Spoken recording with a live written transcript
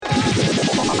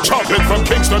Chocolate from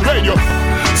Kingston Radio,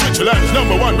 Switzerland's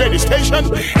 #1 radio station.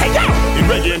 Hey yo, in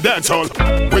reggae and dancehall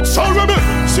with Soul Rebel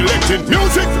selecting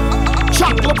music.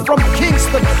 Chocolate from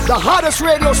Kingston, the hottest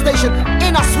radio station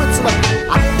in Switzerland.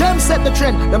 And them set the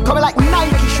trend. Them coming like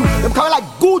Nike shoe, them coming like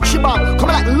Gucci bag,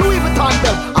 coming like Louis Vuitton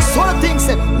belt. I saw the thing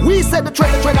said, we set the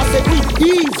trend I said we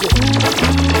easy.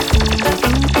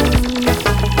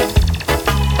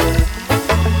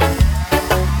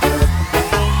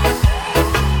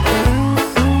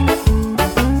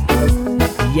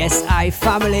 Yes, I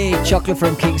family, Chocolate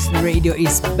from Kingston Radio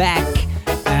is back.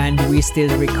 And we're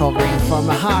still recovering from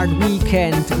a hard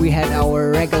weekend. We had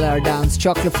our regular dance,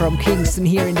 Chocolate from Kingston,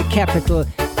 here in the capital,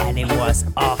 and it was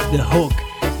off the hook.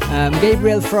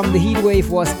 Gabriel from the Heatwave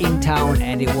was in town,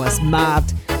 and it was mad.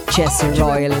 Jesse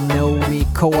Royal and Naomi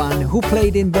Cohen, who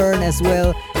played in Bern as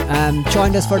well,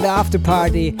 joined us for the after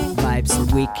party. Vibes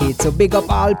wicked. So big up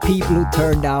all people who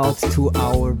turned out to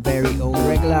our very own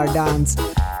regular dance.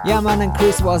 Yaman and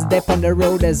Chris was deep on the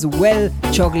road as well,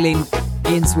 juggling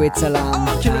in Switzerland.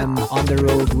 I'm on the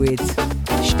road with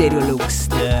Stereolux,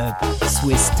 the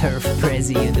Swiss turf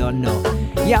prezi, you don't know.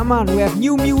 Yeah man, we have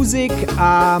new music.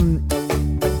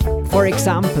 For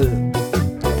example,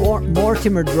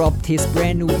 Mortimer dropped his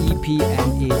brand new EP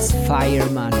and it's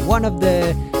Fireman. One of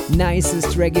the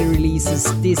nicest reggae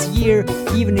releases this year,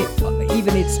 even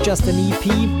it's just an EP.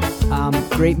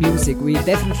 Great music. We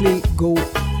definitely go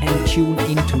and tune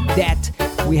into that.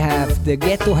 We have the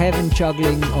Ghetto Heaven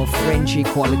juggling of Frenchy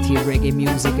quality reggae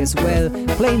music as well.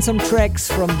 Playing some tracks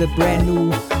from the brand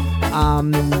new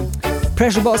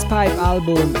Pressure Boss Pipe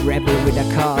album, Rebel with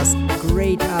a Cause.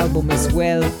 Great album as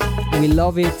well. We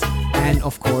love it. And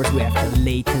of course we have the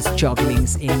latest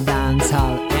jugglings in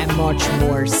dancehall and much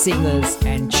more singles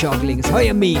and jugglings. How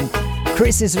you mean?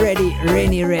 Chris is ready,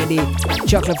 Rennie ready.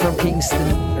 Chocolate from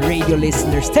Kingston radio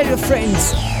listeners, tell your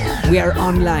friends. We are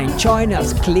online. Join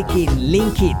us, click in,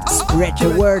 link it, spread the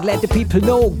word, let the people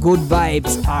know good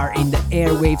vibes are in the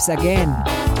airwaves again.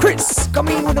 Chris, come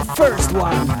in with the first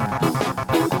one.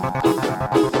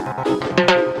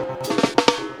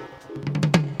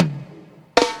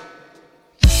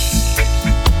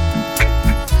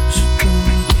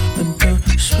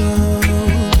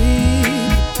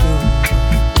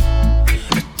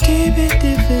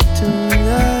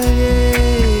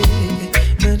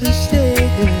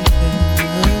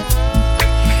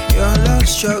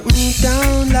 Struck me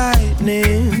down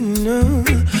lightning,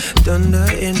 thunder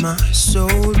in my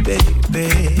soul,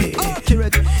 baby.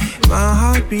 My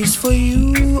heart beats for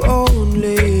you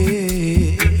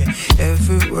only.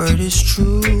 Every word is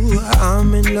true.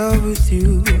 I'm in love with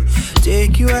you.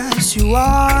 Take you as you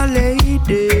are,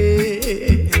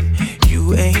 lady.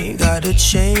 You ain't gotta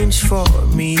change for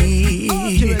me.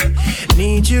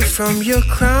 Need you from your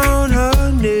crown,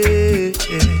 honey.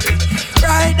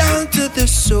 Right down to the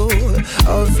soul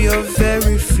of your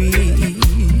very feet.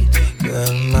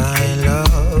 Girl, my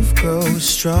love grows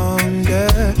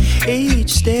stronger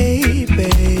each day,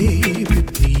 baby.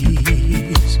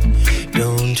 Please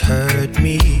don't hurt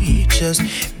me just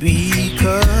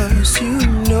because you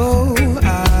know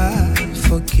I'll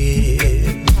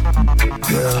forgive.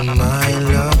 Girl, my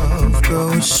love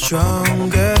grows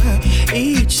stronger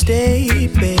each day,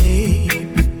 baby.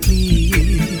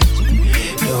 Please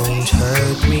don't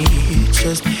hurt me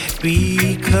just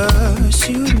because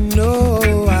you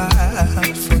know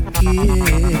I'll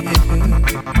forgive.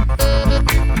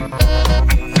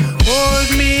 Hold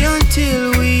me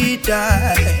until we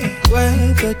die.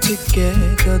 Weather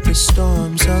together the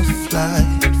storms of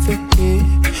life.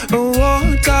 It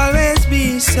won't always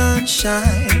be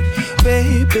sunshine.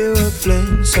 Baby, we're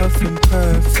blends of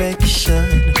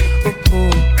imperfection.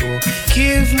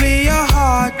 Give me your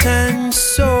heart and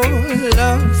soul.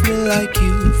 Love me like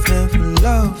you've never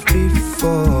loved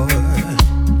before.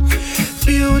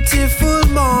 Beautiful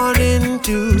morning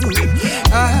dew.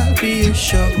 I'll be your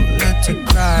shoulder to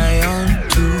cry on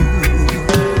to.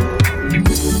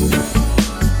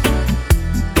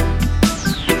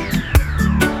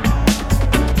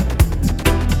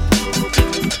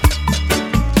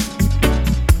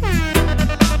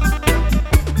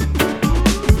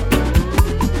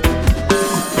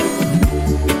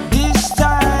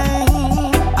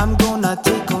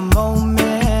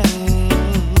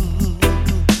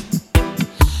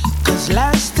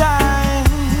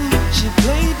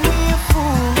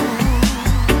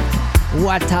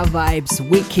 What a vibes,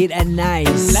 wicked and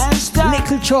nice.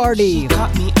 Little Jordy,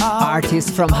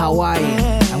 artist from Hawaii,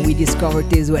 and we discovered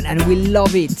this one and we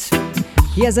love it.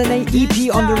 He has an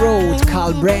EP on the road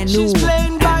called Brand New,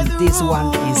 and this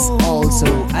one is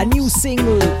also a new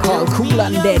single called Cool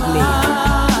and Deadly.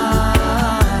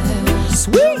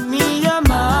 Sweet!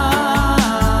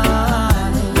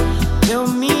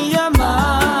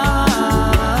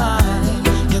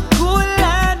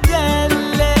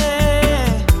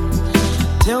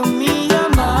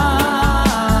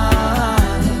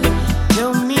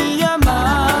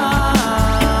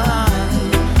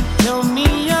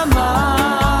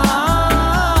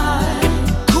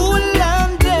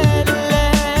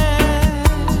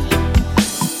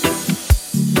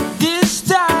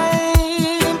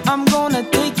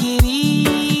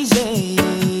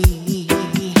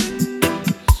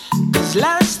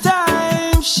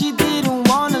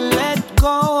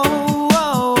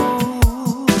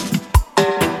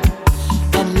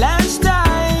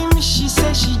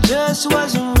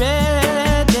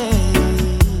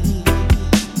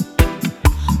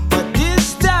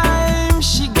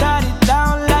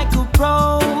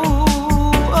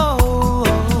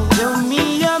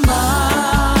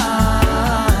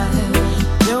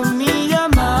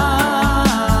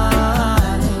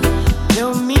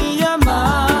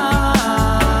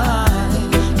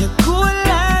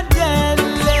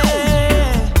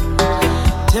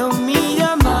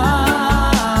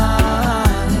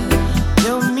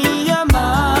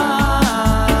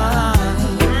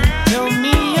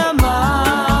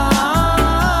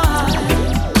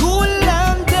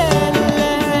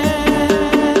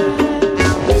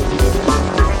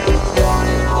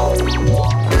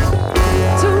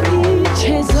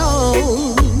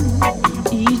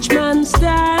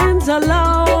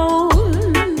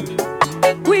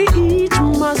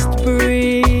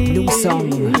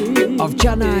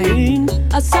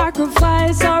 A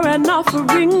sacrifice or an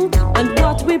offering, and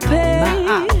what we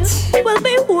pay will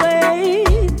be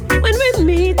weighed when we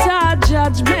meet our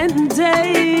judgment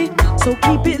day. So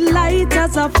keep it light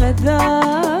as a feather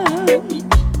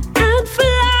and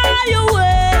fly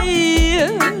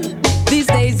away. These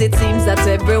days it seems that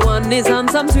everyone is on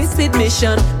some twisted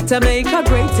mission to make a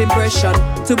great impression,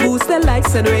 to boost their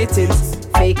likes and ratings,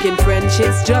 faking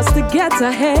friendships just to get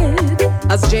ahead.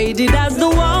 As jaded as the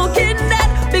walking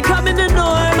dead, becoming the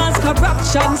norm as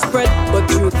corruption spread. But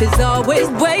truth is always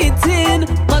waiting.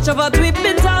 Much of what we've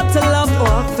been taught to love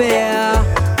or fear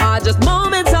are just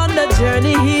moments on the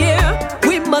journey here.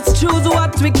 We must choose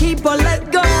what we keep or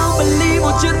let go. Believe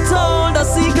what you told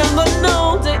us, seek and go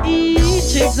know. To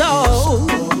each his own.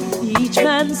 Each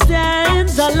man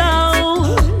stands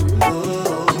alone.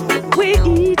 We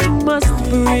each must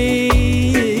bring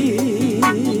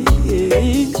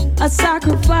a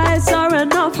sacrifice or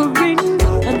an offering,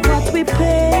 and what we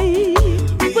pay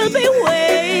will be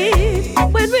weighed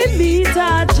when we meet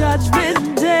our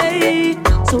judgment day.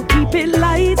 So keep it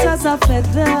light as a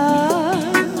feather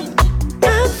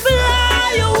and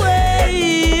fly away.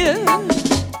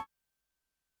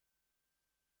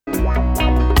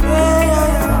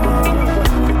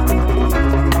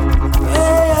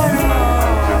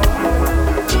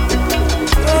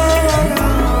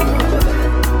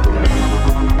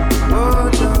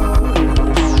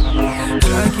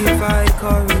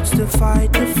 To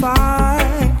fight the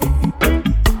fight.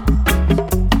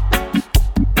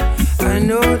 I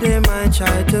know they might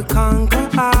try to conquer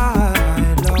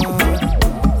I, Lord.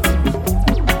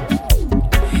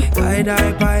 Guide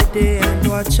I by day and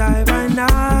watch I by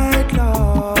night,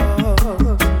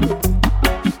 Lord.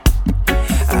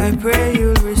 I pray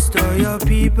you'll restore your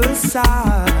people's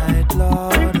sight,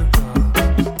 Lord.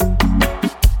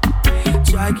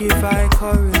 Try give I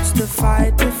courage to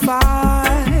fight the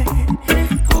fight.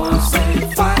 Say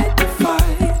fight the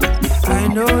fight. I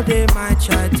know they might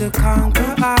try to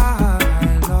conquer I,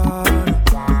 Lord.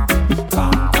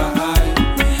 Conquer I.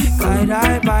 Guide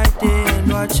I by day and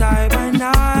watch I by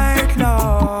night,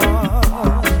 Lord.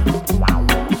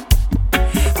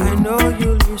 I know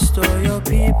you'll restore your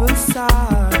people's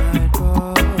sight,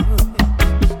 Lord.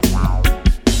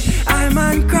 I'm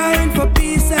on crying for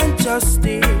peace and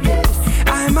justice.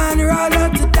 I'm on rather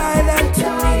to die than to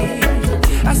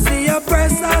live. I see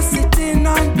oppressors sitting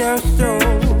on their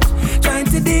thrones, trying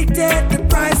to dictate the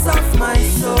price of my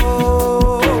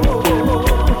soul.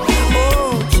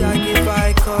 Oh, Jah give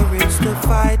I courage to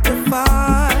fight the fight.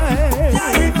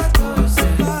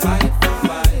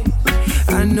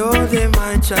 I know they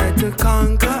might try to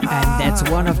conquer. And that's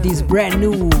one of these brand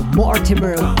new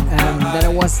Mortimer that I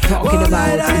was talking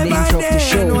about in the intro of the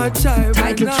show.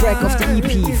 Title track of the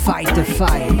EP, Fight the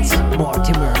Fight,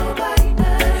 Mortimer.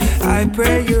 I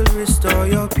pray you'll restore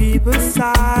your people's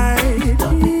sight.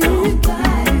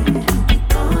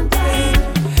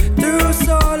 Through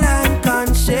soul and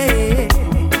conscience,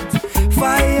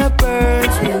 fire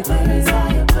burns within.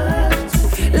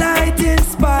 Light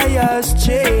inspires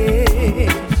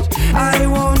change. I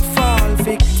won't fall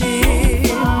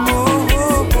victim. Oh,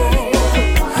 oh, oh.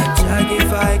 Jah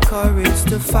give I courage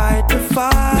to fight the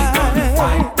fight.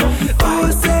 Oh,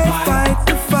 say fight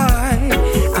the fight.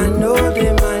 I know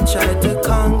they might try to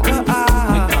conquer I.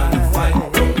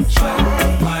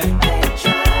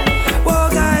 Oh,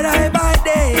 guide I by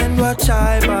day and watch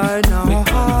I by night.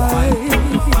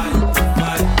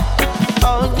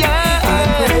 Oh yeah, I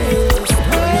pray you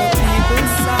restore your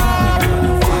people's sight.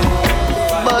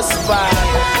 Must fight.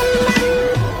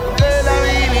 Girl, I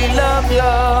really love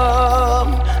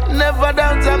you. Never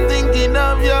doubt I'm thinking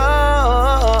of you.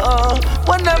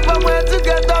 Whenever we're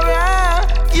together,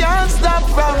 can't stop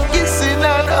from kissing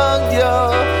and hug you.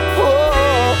 Oh,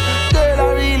 girl, I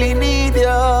really need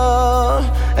you,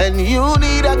 and you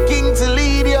need need a king to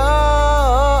lead you.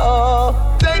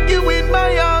 Take you in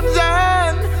my arms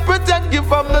and protect you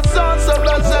from the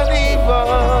sorcerers and evil.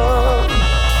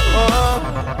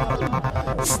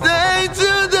 Stay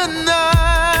to the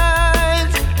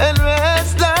night and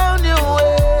rest down your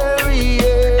weary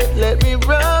head. Let me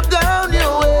rub down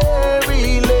your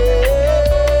weary leg.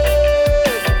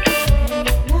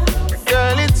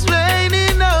 Girl, it's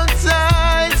raining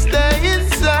outside. Stay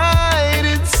inside.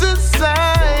 It's a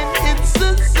sign. It's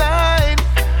a sign.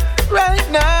 Right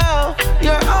now,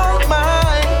 you're all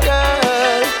mine,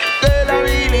 girl. Girl, I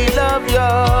really love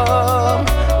you.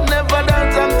 Never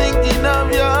doubt I'm thinking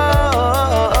of you.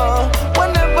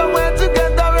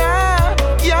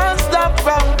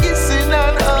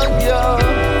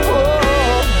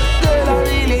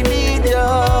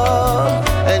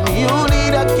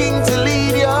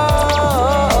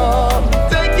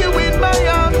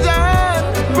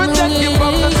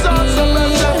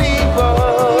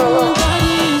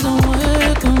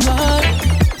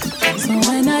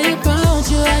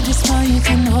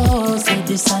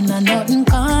 Nothing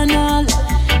carnal,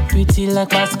 pretty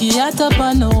like a skiat up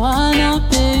on the wanna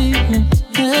pay.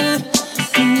 Yeah.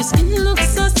 And your skin looks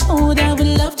so smooth, I would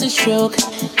love to stroke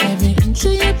every inch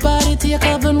of your body, take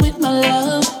oven with my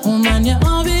love. Woman, you're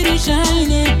already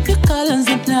shining, your colors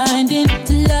are blinding.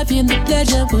 To love you, the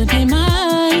pleasure would be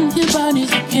mine. Your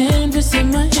body's a canvas in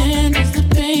my hand, it's the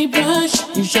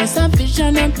paintbrush. You show some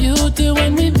vision and beauty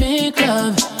when we make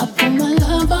love. I put my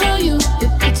love on you, you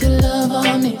put your love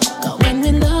on me. When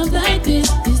we love like this,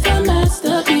 it's a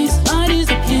masterpiece. Body's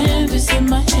a canvas in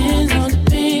my hands on the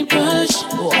paintbrush.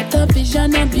 What a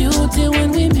vision of beauty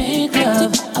when we make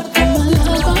love. I put my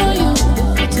love on you,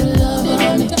 put your love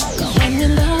on me. When we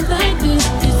love like this,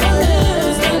 it's a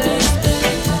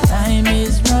masterpiece. Time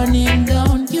is running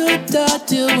down. You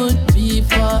thought you would be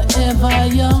forever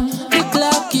young. The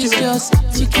clock is just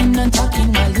ticking and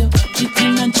talking while you're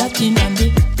chitting and chatting, and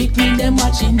the picnic them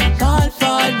watching it all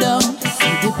fall down.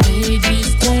 The page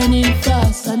is turning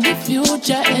fast, and the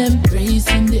future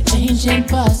embracing the ancient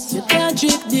past. You can't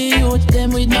trick the youth, them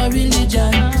with no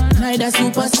religion, neither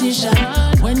superstition.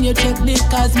 When you check the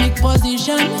cosmic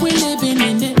position, we're living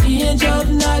in the age of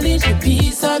knowledge. The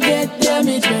peace will get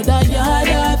damaged, whether yard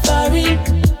or foreign.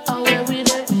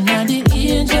 Now the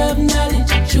age of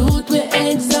knowledge, truth we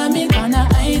examine on a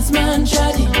Iceman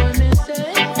tragedy.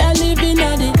 And living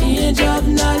at the age of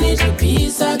knowledge, the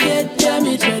peace will get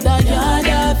damaged, whether yard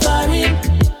or foreign.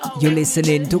 You're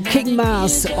listening to King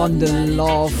Mas on the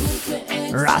Love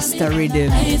Rasta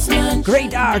Rhythm.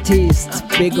 Great artist,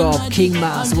 big up King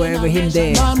Mas, wherever him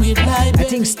there. I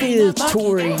think still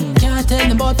touring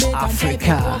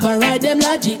Africa.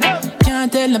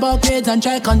 Can't tell about grades and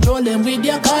try control them with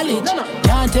your college.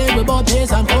 Can't tell about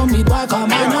pace and come with work,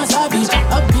 I'm a savage.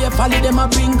 Up here, follow them a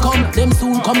bring come, them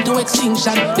soon come to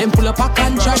extinction. Them pull up a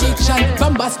contradiction,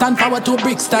 from Boston power to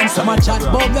Brixton. Some a chat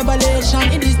about revelation,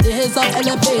 in these days of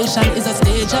elevation. Is a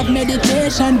stage of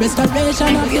meditation,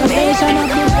 restoration of your nation, of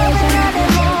your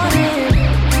nation.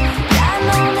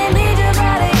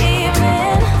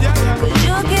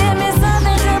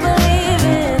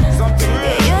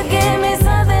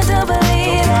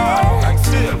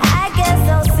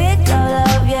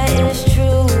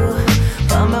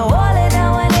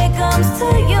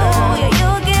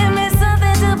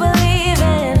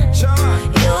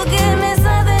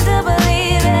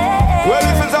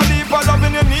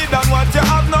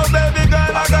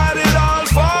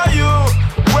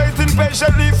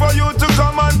 Patiently for you to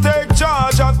come and take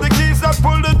charge of the keys that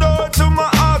pull the door to my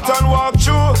heart and walk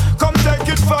through. Come take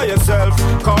it for yourself,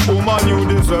 come woman you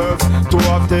deserve to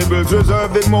have tables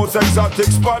reserved in most exotic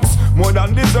spots. More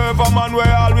than deserve a man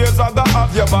where always I got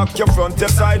have your back, your front, your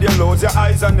side, your lows, your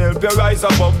eyes and help you rise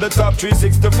above the top.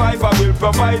 365 I will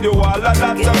provide you all of that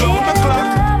around the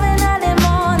clock.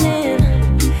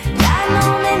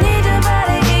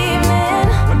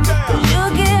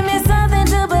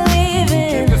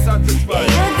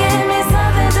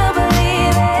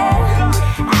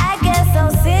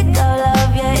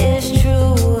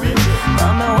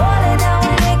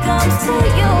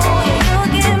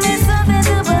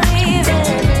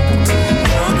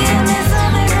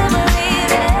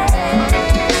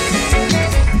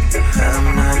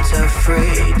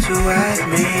 To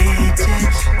admit it,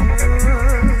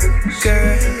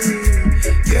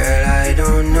 girl, I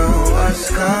don't know what's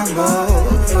come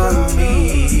over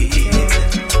me.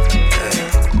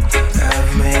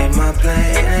 I've made my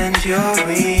plan and you're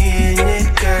in it,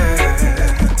 girl.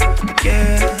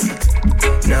 Yeah,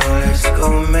 now let's go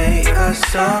make us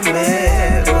some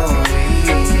memories.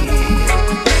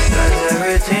 'Cause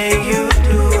everything you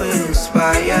do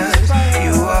inspires.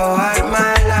 You are what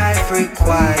my life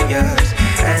requires. wires,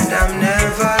 and I'm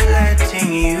never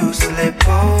letting you slip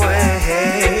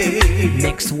away.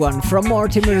 Next one from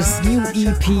Mortimer's new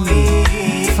EP,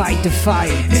 Fight the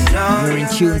Fight. We're in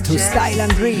tune to Style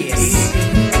and Reyes.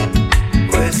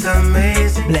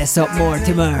 Bless up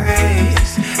Mortimer.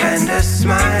 And a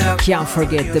smile. Can't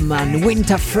forget the man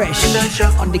Winter Fresh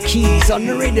on the keys, on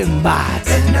the rhythm, but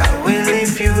and I will,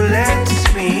 if you let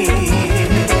me,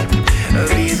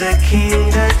 be the king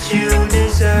that you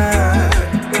deserve.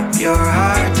 Your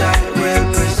heart I will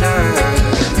preserve.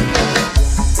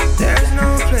 There's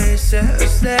no place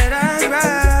else that I'd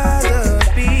rather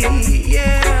be,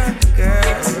 yeah,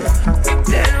 girl,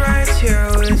 than right here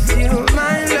with you,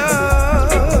 my love.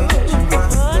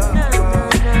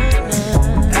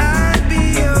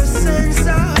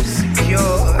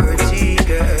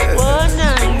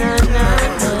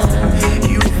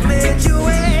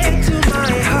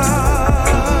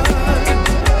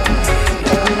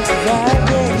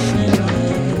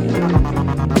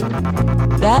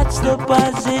 That's the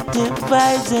positive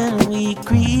vibes and we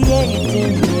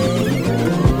creating,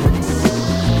 yeah.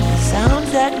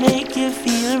 Sounds that make you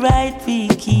feel right, we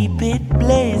keep it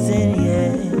blazing,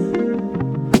 yeah.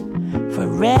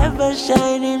 Forever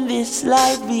shining this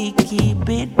light, we keep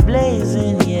it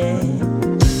blazing, yeah.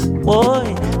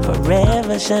 Boy,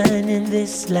 forever shining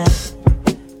this light.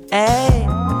 Hey,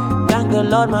 thank the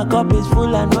Lord, my cup is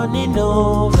full and running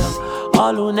over.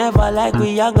 All who never like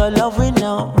we, I got love we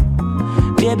know.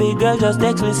 Baby girl just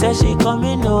text me, say she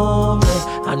coming over.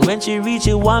 And when she reach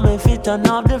it, want me fit turn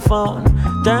off the phone.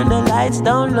 Turn the lights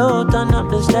down low, turn up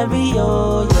the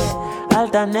stereo, yeah.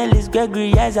 Alton Ellis,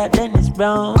 Gregory Isaac, Dennis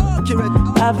Brown.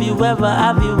 Have you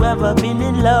ever been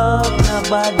in love? Now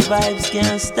bad vibes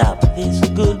can't stop this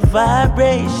good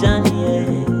vibration,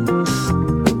 yeah.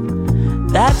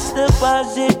 That's the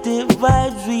positive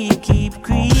vibes we keep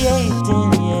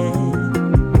creating, yeah.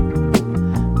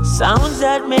 Sounds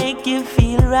that make you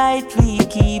feel right, we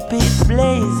keep it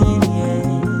blazing, yeah.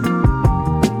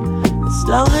 As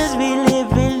long as we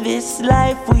live in this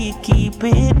life, we keep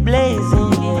it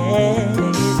blazing, yeah.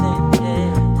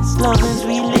 As long as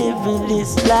we live in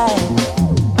this life.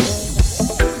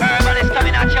 Herbal is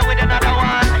coming at you with another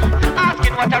one.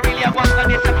 Asking what I really want on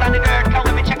this planet Earth.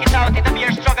 Can we check it out in the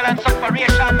mere struggle and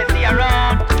sufferation me see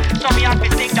around? So me have to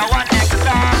sing the one next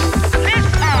song.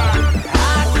 Listen,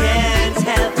 I can't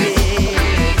help it.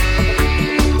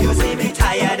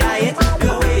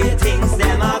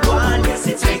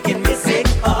 It's making me sick,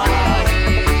 oh,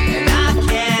 and I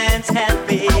can't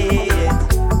help it.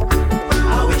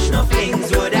 I wish no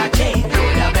things would have changed,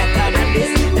 would have better than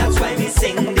this. That's why we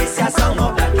sing this a song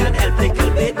of that can help a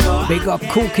little bit more. Big up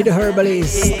Cookie the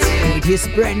Herbalist with his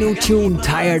brand new tune,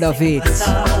 Tired of It.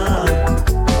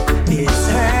 It's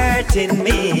hurting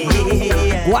me.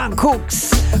 One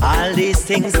Cooks. All these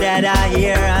things that I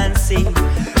hear and see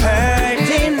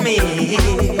hurting me.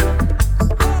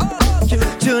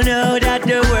 To know that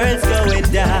the world's going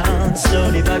down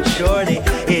slowly but surely,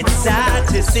 it's sad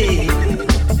to see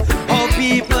how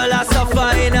people are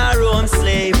suffering our own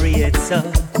slavery. It's so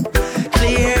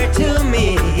clear to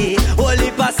me. Only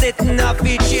for sitting up,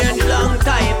 we change long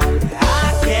time.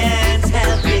 I can't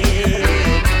help it.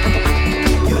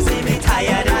 You see me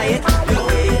tired of it. The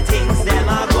way things them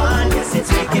are going, yes,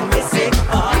 it's making me sick.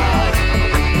 Oh,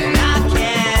 and I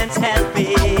can't help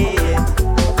it.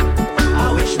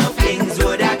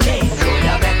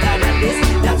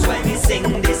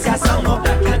 Sing this a song of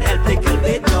that can help a little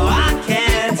bit. No, I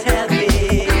can't help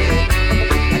it.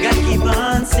 I gotta keep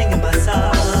on singing my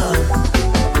song.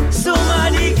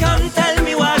 Somebody come tell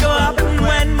me what go happen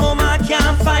when mama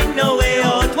can't find no way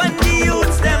out. When the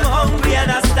youths them hungry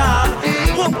and a starve,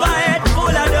 who buy it full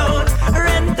of doubt.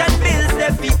 Rent and bills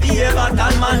they fit the but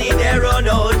all money they run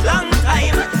out. Long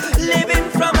time living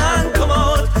from hand to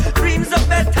mouth. Dreams of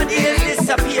better days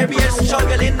disappear. Be a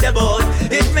struggle in the boat.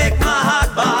 It make my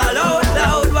heart ball out.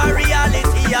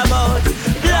 Reality about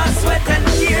blood, sweat and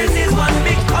tears is one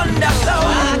big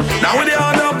thundercloud. Now with the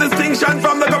order of distinction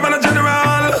from the Governor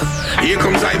General, here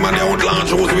comes Iman the outlaw,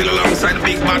 Choose Will alongside the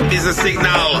big bad business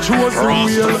signal.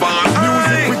 Rastafari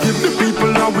music, we give the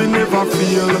people that we never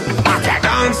feel.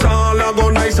 Dance all I go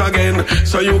nice again,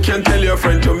 so you can tell your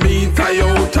friend to meet I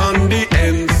out on the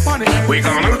ends. We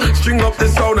gonna string up the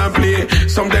sound and play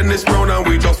some Dennis Brown, and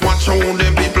we just watch how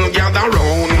the people gather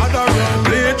round.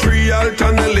 Play trial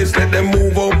tunnelists, let them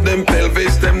move up them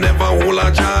pelvis, them never hold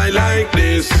a joy like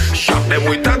this. Shock them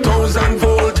with 1,000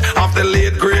 volt of the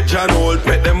late great John Holt.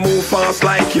 Make them move fast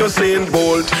like Usain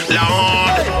Bolt.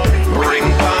 Lord, bring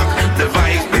back the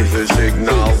vibes, busy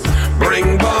signal.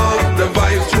 Bring back the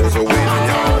vibes, choose a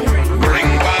window. Bring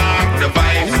back the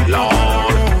vibes,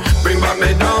 Lord. Bring back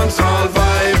the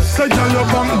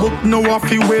your bank book no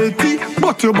waffy wealthy,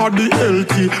 but your body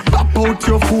healthy. Pop out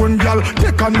your phone, girl,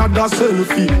 take another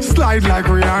selfie. Slide like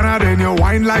Rihanna, then you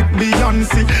whine like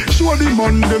Beyonce. Show the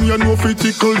man them you know fi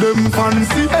tickle them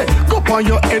fancy. Hey, go on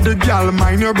your head, girl,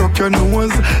 mind you broke your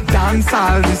nose. Dance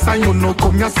all this and you know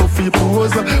come here so fi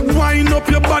pose. Wind up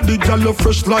your body, girl, you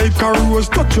fresh like a rose.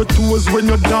 Touch your toes when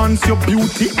you dance, your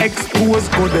beauty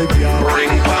exposed. Go there, girl. Bring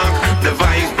back the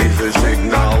vibes, this is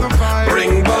signal.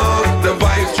 Bring back the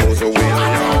vibes, choose a will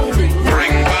now.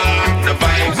 Bring back the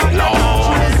vibes,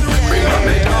 Lord. Bring back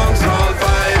the dancehall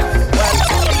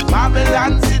vibes.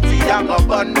 Babylon City, I go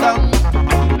burn down.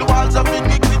 The walls of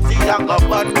iniquity, I go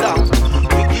burn down.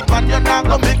 Wicked man, you're not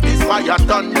gonna make this fire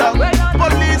turn down.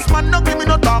 Policeman, no give me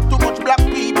no talk too much. Black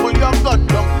people, you're gun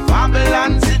down.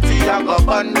 Babylon City, I go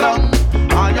burn down.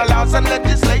 All your laws and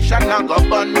legislation, I go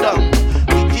burn down.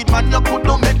 Wicked man, you could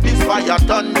not make this fire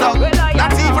turn down.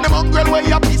 Not even the mongrel where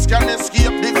your peace can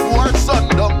escape before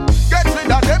sundown. Get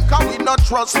rid of them, cause we not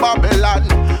trust Babylon.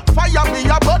 Fire me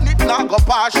a burn it, now go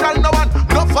partial. No one,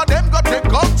 no for them go take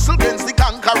counsel against the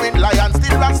conquering lion.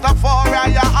 Still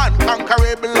Rastafari and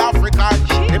conquerable African.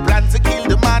 They plan to kill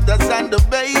the mothers and the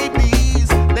babies.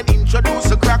 Then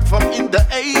introduce a crack from in the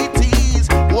 80s.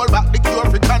 Hold back the cure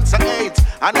for cancer, AIDS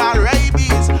and all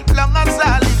rabies. Long as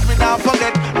I live, me now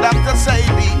forget Dr.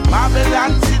 Sabi.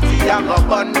 Babylon City, I go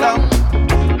burn down.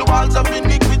 The walls of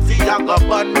iniquity, I go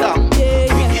burn down.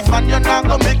 Wicked man, you're not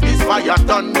gonna make this fire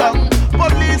turn down.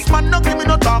 Policeman, no give me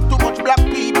no talk too much. Black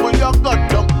people, you're gun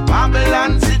down.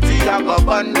 Babylon City, I go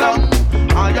burn down.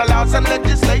 All your laws and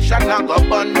legislation, I go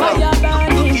burn down.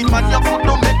 Wicked man, you could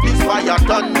not make this fire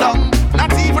turn down.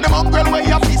 Not even the mongrel where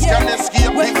your peace can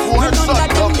escape before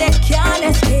sundown. They can't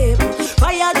escape.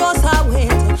 Fire just a wait.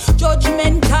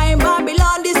 Judgment time,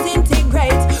 Babylon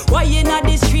disintegrate. Why in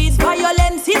the streets,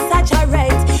 violence is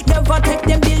saturate. Never take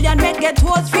them billion, make get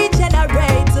towards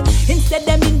regenerate. Instead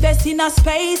them invest in a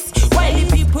space. While the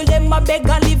people them a beg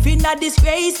and live in a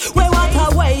disgrace. Where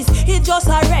water waste, it just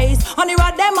a race. On the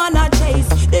road them on a chase.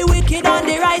 The wicked on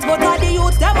the rise, but all the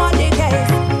youth them on the case.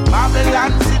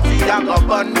 Babylon City, I go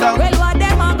burn down. Well, what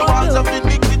them a go do? The walls of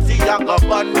iniquity, I go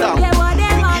burn down. Yeah, what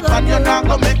them a go do? Man, you're not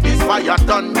gonna make this fire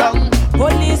turn down.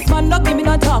 Policeman, no give me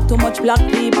no talk too much. Black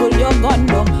people, you're gun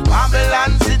down.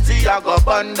 Babylon City, I go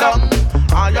burn down.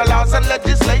 All your laws and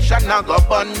legislation, I go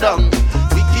burn down.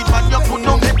 Wicked man, you could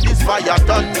not make this fire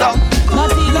turn down.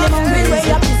 Not even the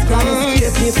way up this gun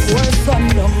is before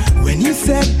sundown. When you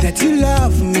said that you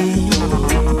love me,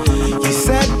 you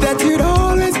said that you'd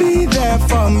always be there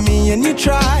for me, and you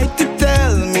tried to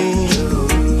tell me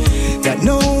that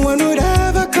no one would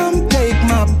ever come take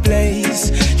my place.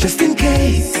 Just in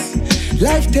case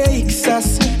life takes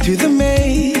us to the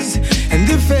maze and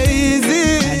the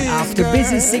phases. And after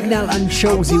Busy Signal and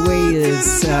Josie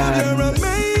Wales,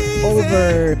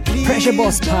 over Pressure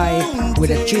Boss Pipe with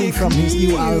a tune from his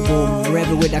new album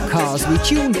Rebel with a Cause, we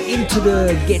tuned into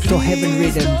the Ghetto Heaven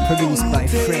rhythm produced by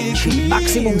Frenchie.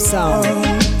 Maximum Sound,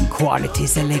 quality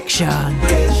selection.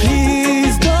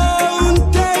 Please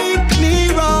don't take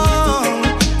me wrong,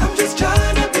 I'm just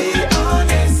trying to be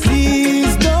honest.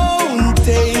 Please don't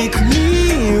take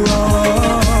me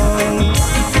wrong.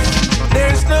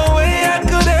 There's no way I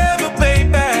could ever pay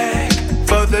back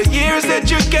for the years that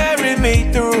you carried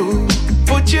me through.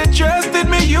 Put your trust in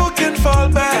me, you can fall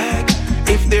back.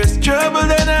 If there's trouble,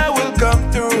 then I will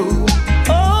come through.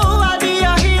 Oh, I'll be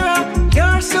your hero,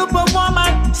 your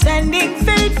superwoman, standing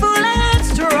faithful and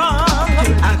strong.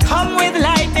 I come with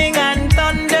lightning and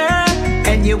thunder,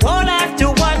 and you won't have to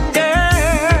wonder.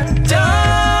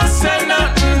 Don't say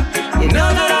nothing, you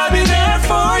know that I'll be there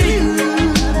for you.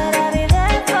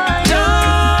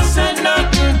 Don't say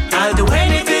nothing, I'll do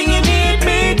anything you need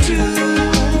me to.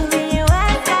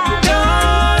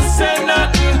 Don't say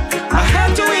nothing, I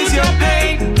have to ease your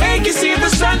pain, make you see the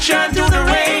sunshine through the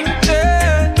rain.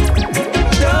 Yeah.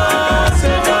 Don't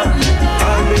say nothing,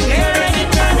 I'll be there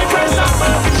anytime you press a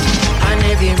button. And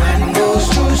every man goes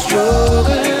through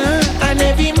struggle, and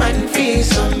every man feels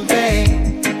some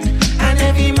pain, and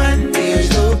every man bears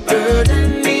no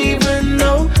burden, even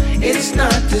though it's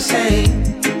not the same.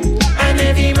 And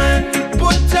every man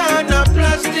put on a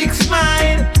plastic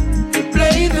smile,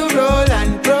 play the role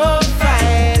and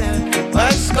profile.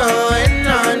 What's going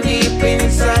on deep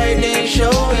inside ain't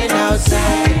showing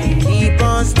outside. Keep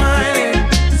on smiling,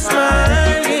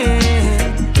 smiling.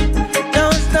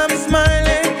 Don't stop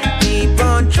smiling, keep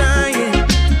on trying,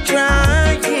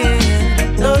 trying.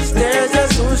 Those stairs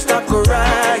just won't stop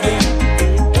crying.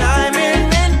 Climbing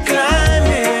and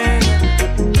climbing.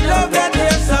 Love that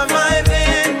you're surviving.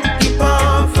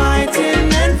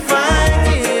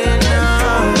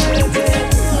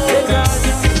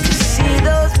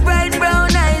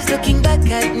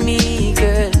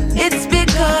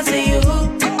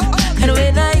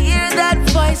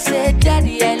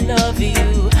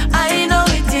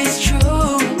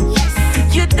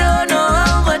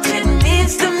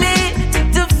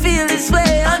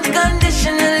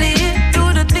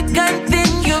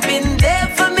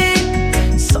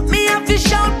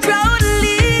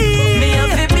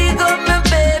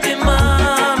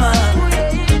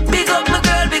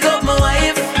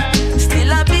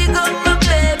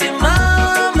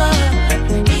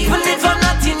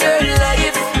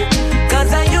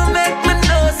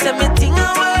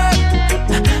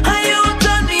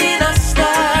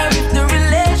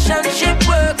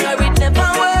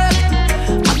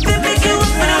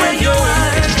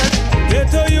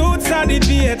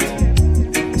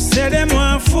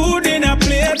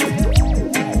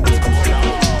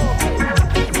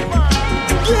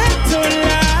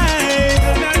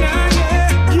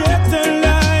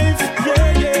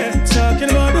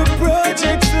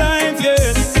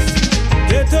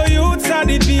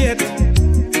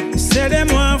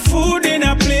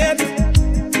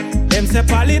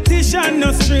 the politician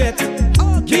no straight.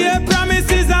 Be a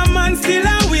promises a man still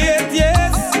a wait,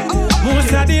 yes.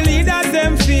 Most of the leaders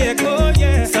them fake, oh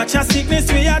yeah. Such a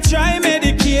sickness we a try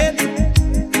medicate.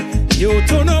 You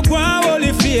to no go and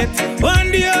holy faith.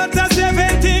 One day out of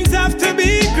 7 things have to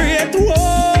be great,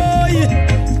 whoa.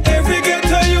 Every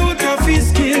ghetto youth of his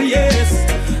skill, yes.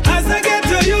 As a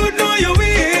ghetto youth know you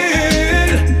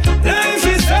will. Life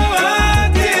is so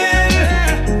hard,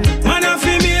 man of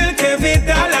a milk every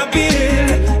dollar bill.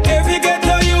 Every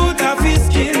ghetto youth of his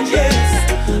skill, yes.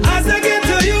 As a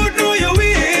ghetto youth know you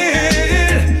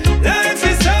will. Life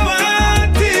is so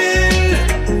hard,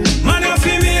 man of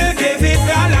a milk every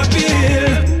dollar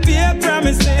bill. Be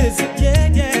promises, yeah,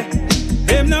 yeah.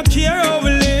 Them not care how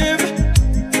we live.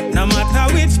 No matter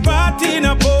which party in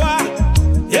a power,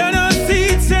 you know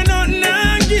seats and nothing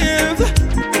I give.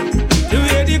 The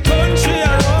way the country I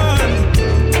run,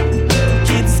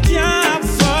 kids can't have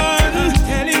fun. I'm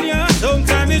telling you,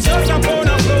 sometimes it's just a pound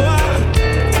of flour.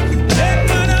 Let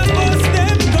man and bust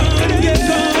them gun, get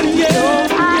gone, yeah. No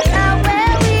matter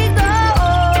where we go,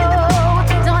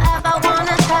 don't ever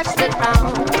wanna touch the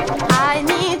ground. I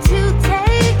need to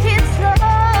take it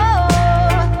slow.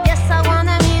 Yes, I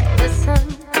wanna meet the sun.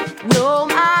 No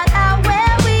matter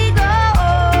where we go,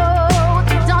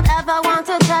 don't ever want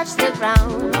to touch the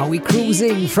ground. Are we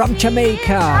cruising from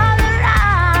Jamaica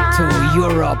to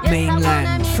Europe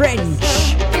mainland?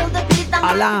 French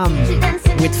Alarm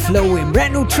with Flowing,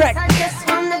 brand new track. I just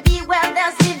wanna be where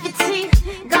there's liberty.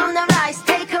 Gonna rise,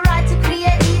 take a ride to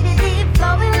creativity.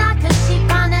 Flowing like a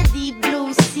sheep on a deep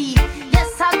blue sea.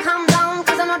 Yes, I come down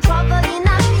cause I'm not troubling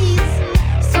a peace.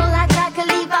 So like I can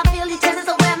leave, I feel the chances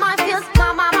of where my feels.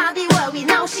 My mama be worried,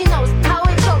 now she knows how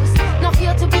it goes. No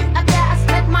fear to be a bear, I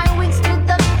spread my wings to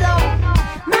the flow.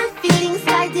 My feelings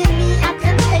guiding me, I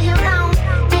can play around.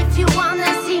 If you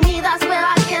wanna see me, that's where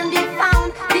I can be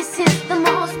found. This is the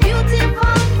most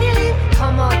beautiful feeling.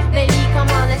 Come on, baby, come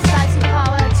on, let's try to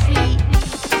poetry.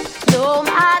 No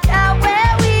matter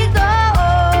where we go,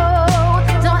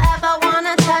 don't ever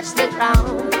wanna touch the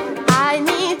ground. I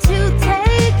need to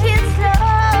take it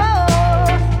slow.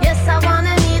 Yes, I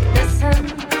wanna meet the sun.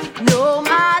 No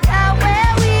matter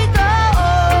where we go,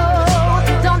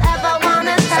 don't ever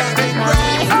wanna touch the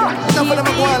ground. Enough of them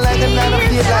are going like them, now I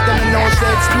feel like them know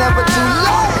that it's never too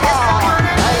late.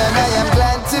 I am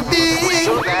glad to be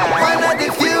one of the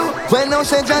few. When no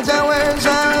say Jaja words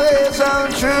always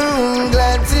on true.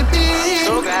 Glad to be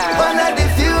one of the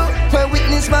few. When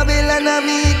witness Babylon and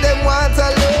meet them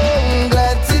Waterloo.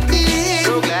 Glad to be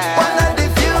one of the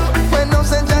few. When no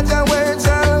say Jaja words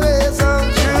always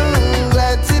on true.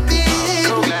 Glad to be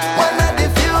one of the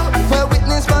few. When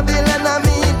witness Babylon and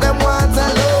meet them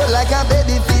Waterloo. Like a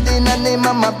baby feeding a name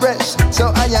on my breast.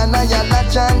 So I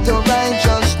chant to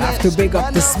righteousness. Have to big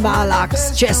up the Small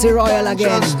Axe, Jesse Royal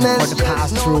again for the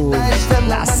pass through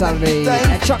last Sunday.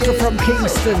 A chocolate from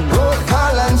Kingston.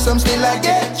 Call and some still I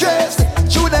get dressed.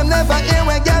 Shoot them never hear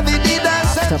when Gabby did that.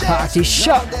 After party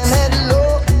shot. Head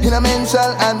low in a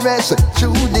mental unrest.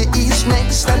 Through the east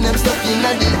next and them stuck in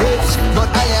the west. But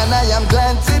I am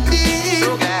glad to be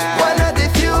one of the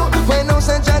few. When no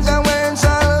say Jaja words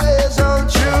always on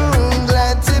true.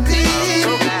 Glad to be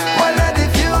one of the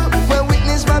few. When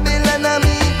witness Babylon and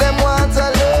meet them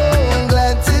Waterloo.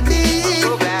 Glad to be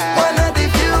one of the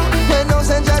few. When no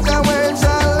say Jaja words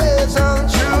always on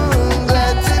true.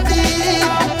 Glad to be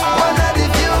one of the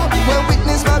few. When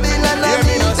witness Babylon and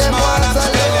meet them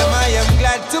Waterloo. I am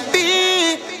glad to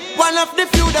be one of the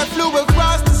few that flew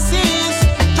across the seas.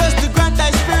 Just to grant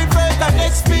thy spirit first and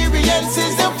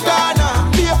experiences of Ghana.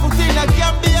 Barefoot in a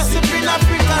Gambia, sipping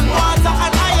African water.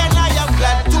 And I am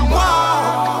glad to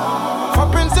walk for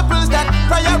principles that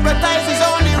prioritizes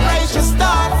only righteous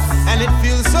thoughts. And it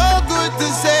feels so good to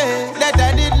say that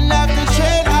I didn't have to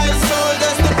trade my soul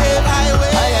just to pave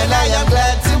highway. I am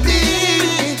glad to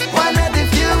be one of the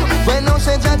few. When no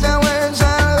say Jaja words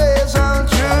always on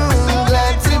true.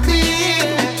 Glad to be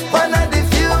one of the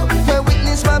few. When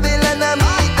witness Babylon and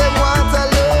meet them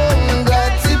Waterloo.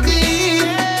 Glad to be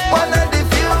one of the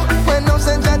few. When no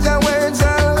say Jaja words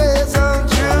always on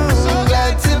true.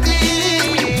 Glad to be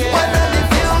one of the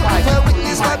few. When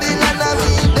witness Babylon and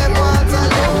meet them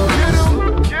Waterloo.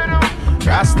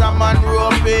 Rastaman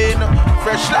roping,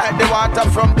 fresh like the water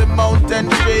from the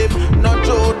mountain stream. No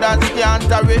Judas can't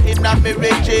hurry in a me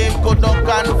regime. Couldn't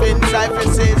convince I fi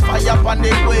says fire upon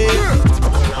the wave.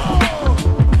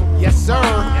 Yes, sir.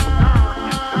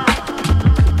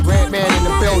 Great man in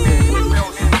the building.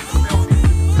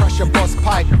 Crush your bus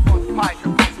pipe.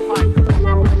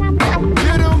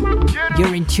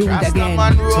 You're in tuned again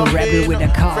to Rebel with the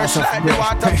Cause of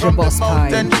Pressure Boss Pie.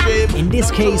 In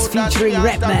this case, featuring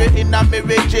Redman.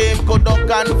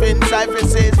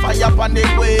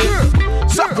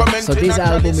 So this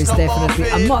album is definitely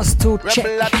a must to check.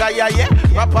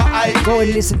 Go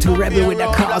and listen to Rebel with the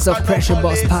Cause of Pressure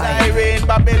Boss Pie.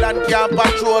 Babylon can't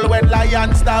patrol when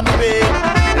lions stampede.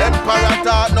 Emperor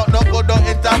thought no good don't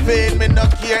intervene. Me no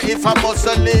care if I'm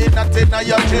muscling, nothing on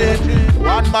your dream.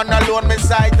 One man alone me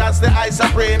sight as the eye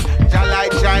supreme. Your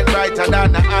light shine brighter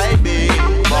than the eye beam.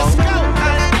 Let's go,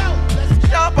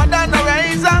 sharper than a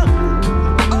razor.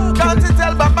 Can't you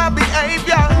tell by my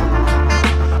behavior?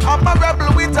 I'm a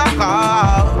rebel with a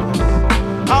cause.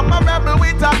 I'm a rebel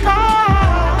with a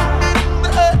cause. The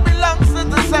earth belongs to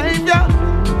the Savior.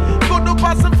 Good to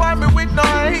pacify me with no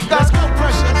hate. Let's go,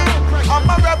 pressure. I'm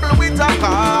a rebel with a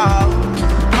cause.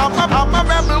 I'm a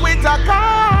rebel with a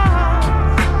cause.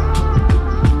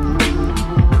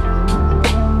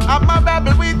 I'm a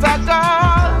rebel with a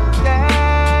cause.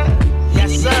 Yeah.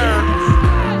 Yes, sir.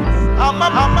 I'm a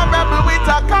rebel with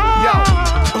a cause. Yo,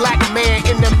 black man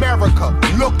in America,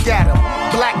 look at him.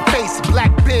 Black face,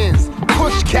 black Benz,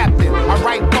 push captain. I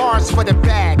write bars for the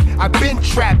bag, I've been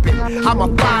trapping. I'm a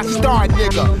 5-star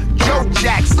nigga, Joe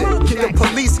Jackson. The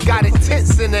police got it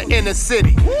tense in the inner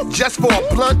city. Just for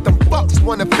a blunt, them bucks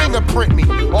wanna fingerprint me.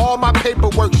 All my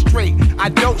paperwork straight, I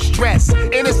don't stress.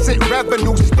 Innocent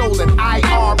revenue stolen,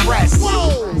 IRS.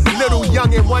 Little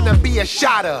youngin' wanna be a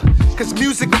shotter. Cause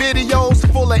music videos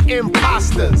full of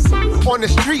imposters. On the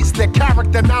streets, their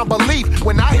character non-belief.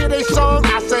 When I hear they song,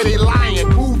 I say they lying.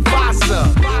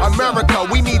 Mufasa. America,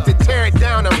 we need to tear it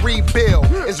down and rebuild.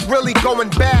 It's really going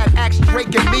bad, ask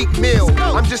Drake and Meek Mill.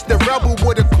 I'm just a rebel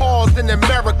with a cause in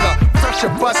America. Pressure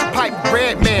bus pipe,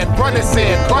 red man, running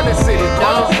sand, running city,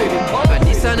 running city. But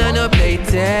this one I no play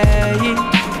tag.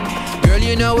 Girl,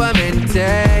 you know I'm in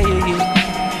tag.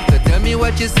 So tell me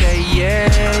what you say, yeah.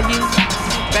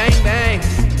 Bang, bang.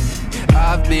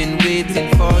 I've been waiting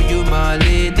for you, my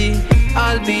lady.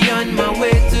 I'll be on my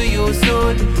way to you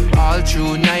soon. All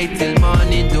through night till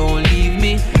morning, don't leave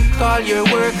me. Call your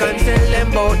work and tell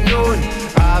them about noon.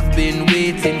 I've been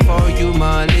waiting for you,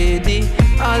 my lady.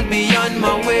 I'll be on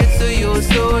my way to you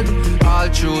soon. All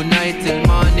through night till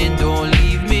morning, don't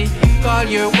leave me. Call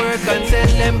your work and tell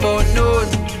them about noon.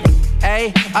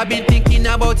 Hey, I've been thinking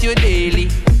about you daily.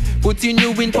 Putting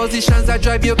you in positions that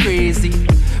drive you crazy.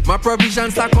 My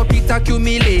provisions stack up, it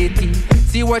accumulating.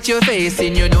 See what you're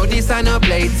facing, you know this ain't no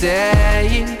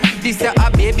playtime. This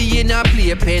a baby in a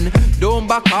playpen. Don't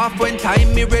back off when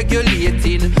time me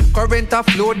regulating. Current a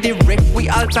flow direct, we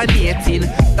alternating.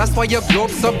 That's why your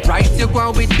globe so bright, you go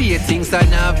on with beatings.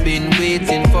 And I've been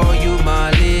waiting for you,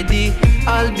 my lady.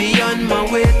 I'll be on my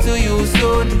way to you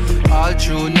soon. All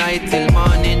through night till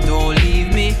morning, don't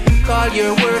leave me. Call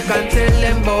your work and tell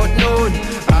them about noon.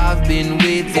 I've been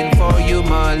waiting for you,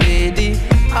 my lady.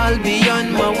 I'll be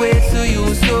on my way to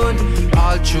you soon.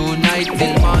 All through night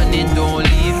till morning, don't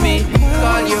leave me.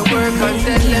 Call your work and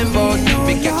tell them about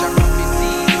me. Catch a rapid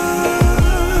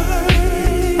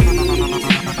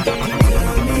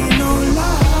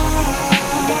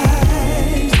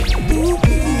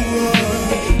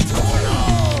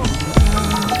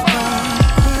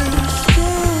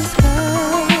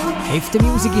If the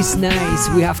music is nice,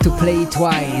 we have to play it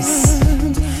twice.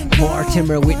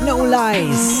 Mortimer with No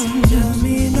Lies.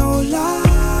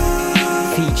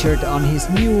 Featured on his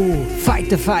new Fight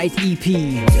the Fight EP.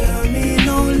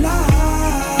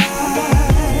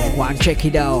 One, check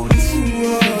it out.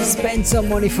 Spend some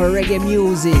money for reggae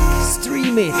music.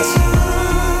 Stream it.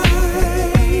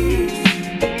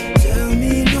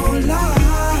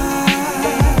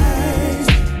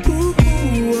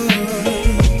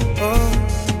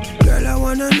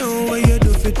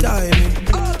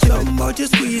 You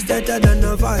squeeze better than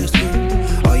a vice cream.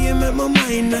 Oh, you make my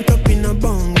mind knock up in a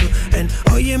bongo. And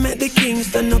oh, you make the king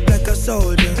stand up like a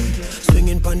soldier.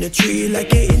 Swinging pon the tree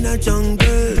like you're in a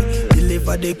jungle.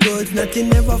 Deliver the goods, nothing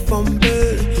never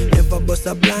fumble. Never bust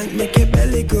a blank, make your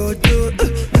belly grow too.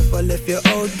 Never left you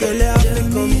out, girl, you have to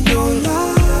come down.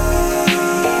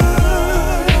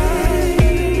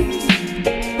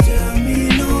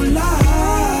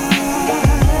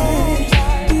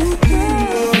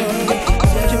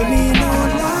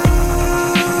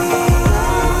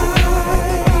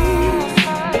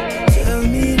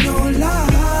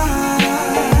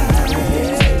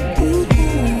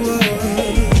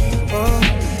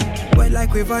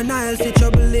 River Nile, see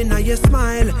trouble in your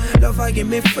smile. Love, I give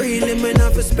me freely, me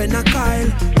not for spend a kyle.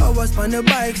 Hours on the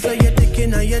bike, so you're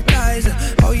taking on your ties.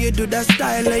 How you do that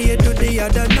style, how you do the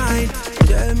other night.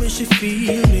 Tell me, she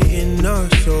feel me in her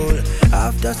soul.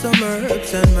 After some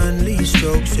herbs and manly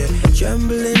strokes, yeah,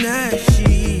 trembling as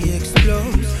she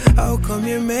explodes. How come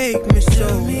you make me so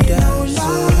damn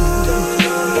slow?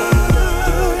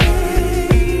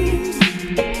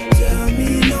 Tell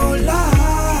me no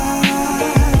lies.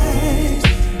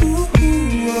 Ooh,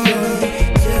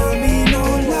 tell me no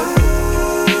lies.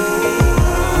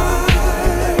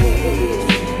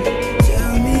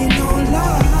 Tell me no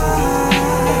lies.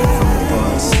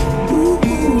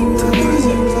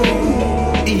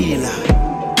 Ela.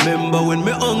 Remember when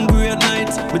me hungry at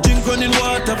night, me drink running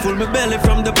water, full me belly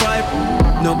from the pipe.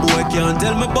 No boy can't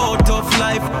tell me about tough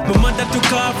life. My mother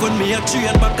took off when me a 3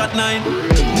 and back at 9.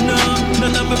 No,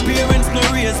 none of my parents no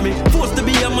raise me. Forced to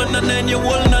be a man at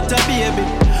 9-year-old, not a baby.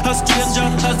 A stranger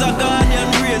as a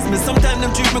guardian raise me. Sometimes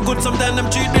them treat me good, sometimes them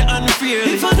treat me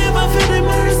unfairly. If I never feel the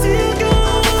mercy of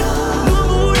God, no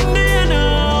me wouldn't there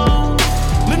now.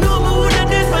 Me know me woulda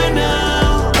dead by now.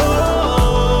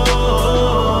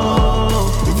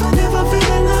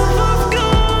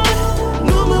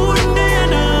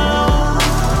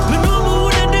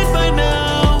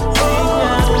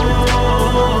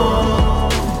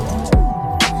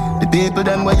 People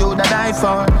them where you da die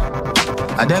for.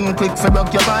 And them quick for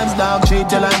broke your vibes, dog.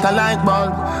 Treat you like a light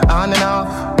bulb, on and off.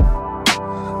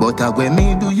 But when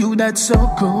me do you that's so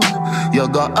cool. You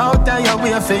go out of your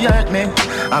way for hurt me,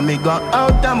 and me go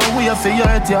out of my way for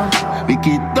hurt you. We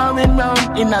keep going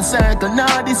round in a circle.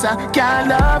 Now this a can't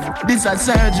love, this a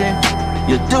surgery.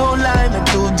 You too lie, me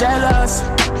too jealous.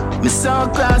 Me so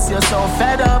cross, you're so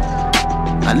fed up.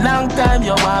 A long time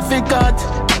you want to cut.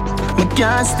 Me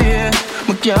can't stay,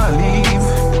 me can't leave.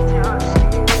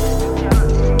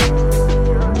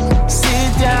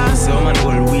 Sit down. So man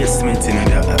will waste me in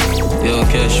that. Yo,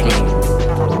 cash man.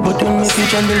 But when me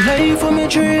switch on the life of my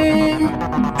dream,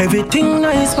 everything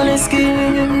nice on the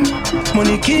scheme.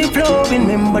 Money keep flowing,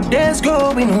 remember days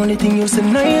growing. Only thing you say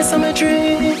nice on my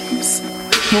dreams.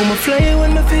 No more fly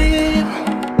when me feel.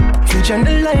 Switch on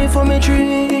the life of my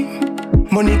dream.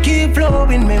 Money keep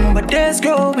flowing, remember days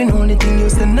growing. Only thing you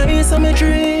say nice on my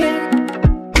dream.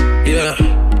 Yeah,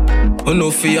 I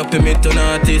know fear pay me to an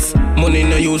artist. Money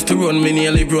no used to run, me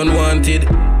nearly run wanted.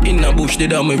 In a bush,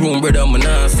 did on my room, brother, me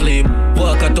not sleep.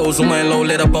 Walk 1,000 miles out,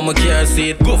 let up on my car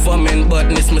seat. Government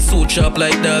badness, me suit sharp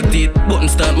like dog teeth. Button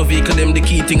start my vehicle, them the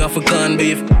key thing off a corn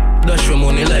beef. Dash for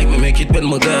money like me, make it when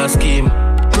my gas scheme.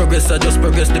 Progress, I just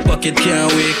progress, the pocket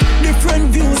can't wait.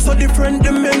 Different views, so different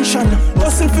dimension.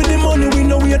 Hustle for the money, we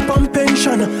know we had pump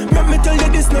pension. Let me tell you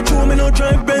this, not true, me no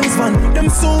drive Benz van. Them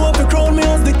so up to crown me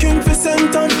as the king for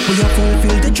Senton. We have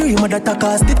fulfilled the dream of that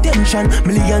cause the tension.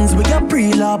 Millions we got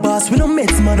pre-law boss, we no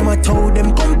meds, madam I told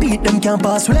them compete, them can't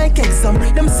pass, we like exam.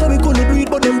 Them say we couldn't breathe,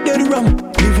 but them dead wrong.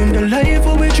 Living the life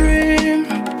of a dream,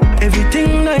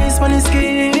 everything nice on the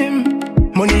scheme.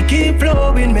 Money keep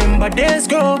flowing, remember days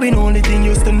growing. Only thing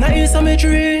used to nice on my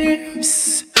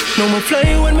dreams. No more fly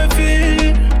when me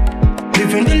feel.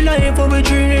 Living the life of a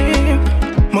dream.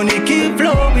 Money keep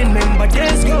flowing, remember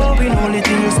days growing. Only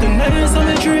thing used to nice on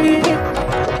my dream.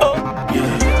 Oh, yeah.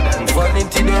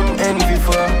 Vanity them envy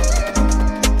for.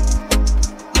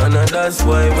 And that's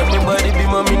why when my body be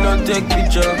mommy not take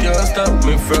picture. Can't stop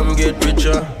me from get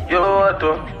richer. Yo, what?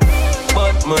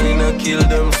 But money not kill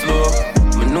them slow.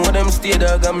 Me know them stay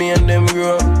dog and me and them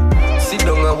grow. Sit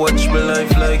down and watch my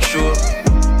life like show.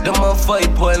 Them a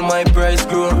fight while my price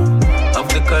grow. Have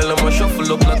the Kyle and my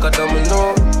shuffle up like a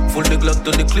domino. Full the Glock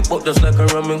to the clip up just like a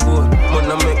ramen goat. Man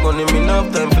I make money, me no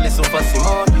have time for listen fast him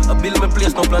out. I build my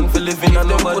place, no plan for living and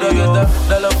nobody get that.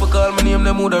 Dollar for call me name,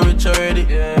 them woulda rich already.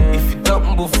 If it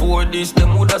happened before this,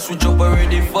 them woulda switch up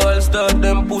already. Fall start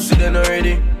them pussy then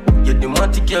already. Yeah, the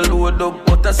matic you load up,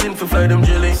 but I sin for fly them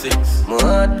jelly. My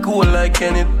heart cool like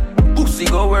Kenneth. Pussy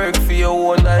go work for your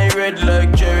one eye red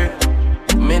like Jerry.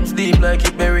 Meds deep like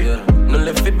it berry. No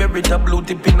left it berry, tap blue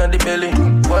tip in the belly.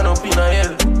 One up in a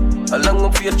hell. Along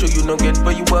up here, you no get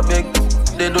but you a beg.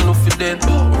 They don't know if you dead.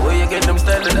 Where you get them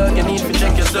style, the dog, you need to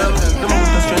check yourself. The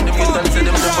motor strength, them get and say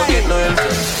them never get no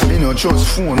help. Me no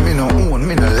trust phone, me no own,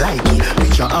 me no like it.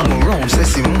 Picture I'm around, say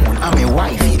Simone, I'm a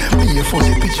wifey. Me a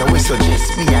fuzzy picture, we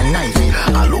suggest me a knifey.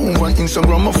 All over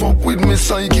Instagram, I fuck with me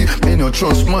psyche. Me no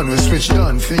trust man, we switch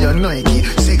down for your Nike.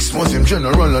 6 months him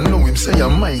general, I know him say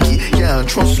I'm Mikey. Can't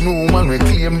trust no man, we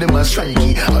claim them as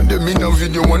strikey. And them in a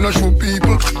video wanna show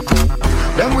people.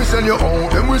 Then we sell your own,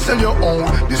 then we sell your own.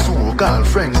 The so-called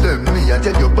friends, them me I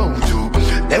tell you about you.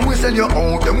 Then we send your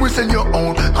own, then we send your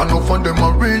own. And enough of them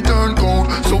a return code.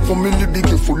 So family be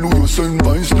careful who you send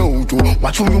by snow to.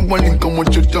 Watch who you want and come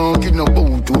what you talking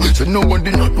about to. So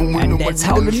nobody know when nobody. That's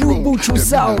how the new Buju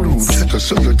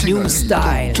sounds. New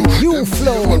style, new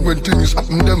flow. When things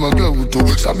happen, them a glow to.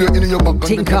 Stab you in your back.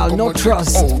 Thing called No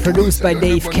Trust, produced by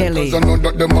Dave Kelly. I know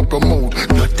that them a promote.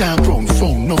 No time round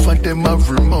phone, no for them have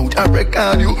remote. I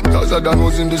reckon you, cause I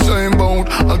was in the same boat.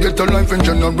 I get a life in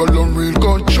general and real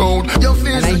control.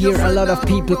 And I hear a lot of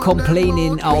people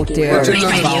complaining out there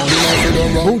about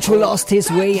Buju lost his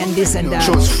way and this and that.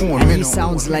 And he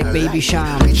sounds like Baby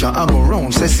Sham. I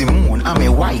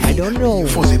don't know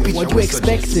what you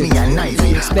expected.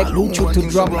 You expect Buju to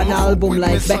drop an album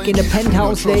like back in the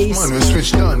Penthouse days?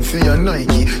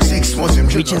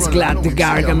 We're just glad the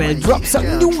Gargamel dropped some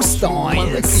new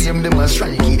styles.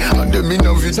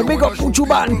 So big up Buju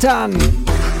Banton.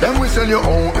 Then we sell your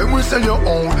own, then we sell your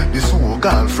own. This whole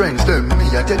girlfriends, them me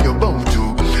I tell you about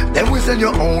you. Then we sell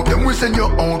your own, then we sell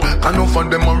your own. And enough of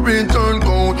them a return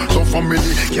code. So family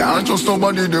can't trust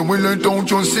somebody, they will let out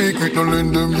your secret. Don't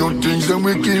lend them your things, then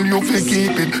we kill you if you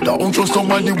keep it. Don't trust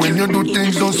somebody when you do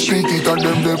things, don't speak it. And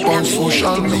them they on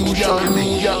social media.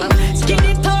 Skin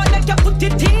it out like you put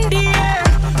it in the air.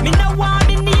 Me no want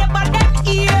me neighbor that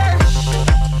ear.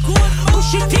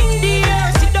 Push it in the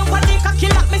air. Sit down on the cocky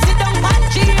like me sit down on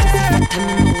chair. Tell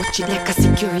me no watch it like a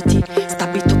security.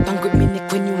 Stab it up and grip me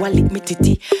neck when you a lick me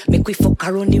titty. Make we fuck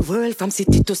around the world from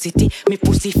city to city. Me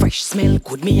pussy fresh smell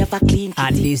good, me have a clean kitty.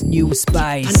 And this new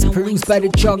spice, produced by the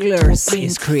Jugglers,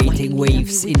 is creating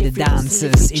waves in the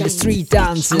dances, in the street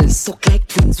dances. Suck like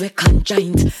twins we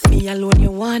conjoined. Me alone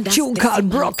you want that. Tune called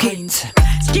Brock It.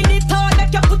 Skin it out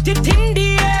like you put it in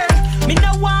the air. Me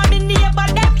no want me neighbor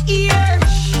that ear.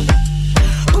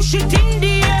 Push it in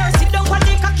the air. Sit down on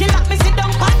the cocky like me sit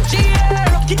down on chair.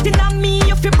 Rock it in a me,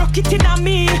 if you broke it in a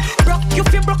me. Rock you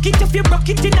fi broke it, if you broke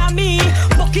it in a me.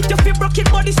 Broke it if you broke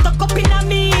it, body stuck up in a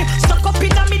me. Stuck up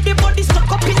in a me, the body stuck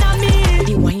up in a me.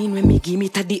 The wine when me give me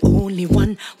to the only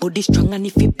one. Body strong and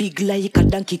if you big like a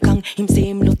Donkey Kong. Him say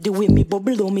him love the way me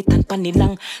bubble on me tan panny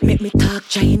long. Make me talk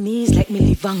Chinese like me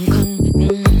live Hong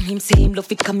Kong. Him say him love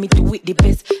it come me do it the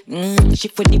best. She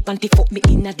for the panty fuck me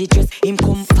in a the dress. Him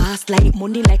come fast like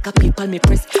money like a people me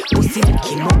press. Pussy like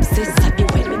him obsessed at the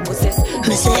way me possess.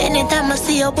 Me say anytime I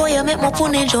see a boy I make my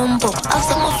pony jump up. Have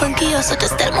some of Frankie so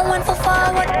just tell me when for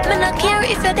forward. Me not care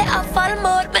if you're there a fall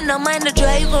mode. Me no mind the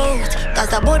drive out. Cause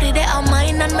the body they are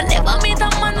mine and me never meet a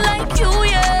man like you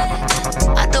yet.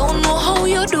 I don't know how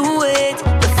you do it.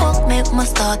 The fuck make my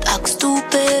start act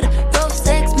stupid. Rough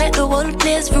sex make the whole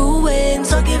place ruin.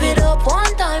 So give it up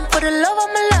one time for the love of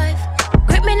my life.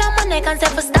 Grip me on my neck and say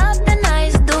for stop the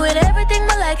nice. Do it everything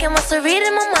I like and what's read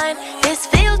in my mind. This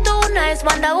feels too nice,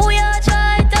 wonder who you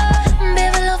try to.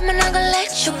 Baby love me not gonna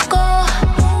let you go.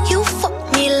 You fuck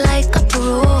me like a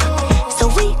pro. So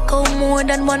we go more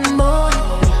than one more.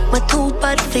 But too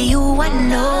bad for you, I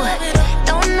know.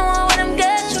 Don't know what I'm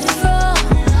getting from.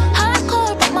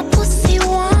 Hardcore but my pussy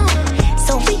warm.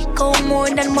 So we go more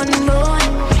than one more.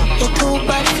 You're too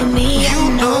bad for me, I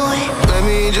know it. Let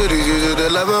me introduce you to the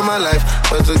love of my life.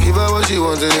 But to give her what she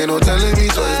wants and ain't no telling me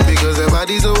twice. Because her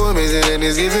body's so amazing and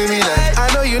it's giving me life.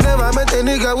 I know you never met a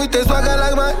nigga with a swagger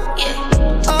like mine.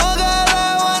 Oh girl,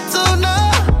 I want to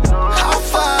know, how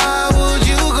far would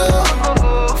you go?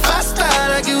 Faster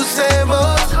like you say,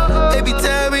 boss. Baby,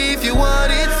 tell me if you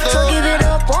want it slow. So give it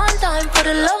up one time for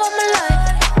the love of my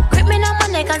life. Grip me on my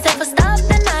neck and say for stop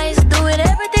the nice. Do it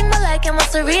everything I like and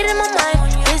what's read in my mind.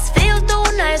 This feels too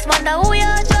nice, wonder who you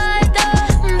try to.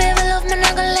 Baby love me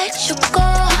not gonna let you go.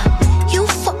 You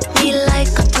fuck me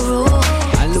like a pro.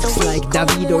 And looks like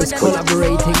Davido is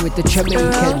collaborating with the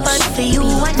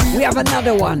Jamaicans. We have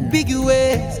another one. Big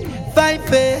ways,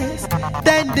 5 days,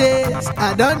 10 days.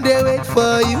 I don't dare wait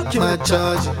for you, my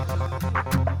charge.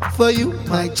 For you,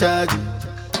 my charge.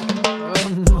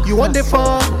 You want the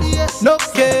phone? No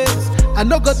case. I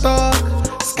no go talk.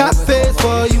 Scarface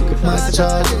for you, my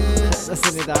charge.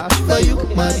 For you,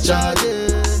 my charge.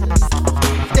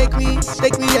 Take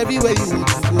me everywhere you want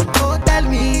to go. Oh, tell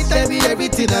me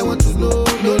everything I want to know.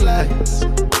 No lies.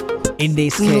 In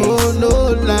this case, no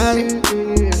lie.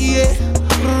 Yeah,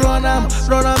 run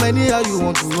am anyhow you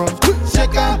want to run.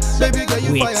 Check out, baby girl,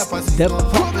 you fire pass the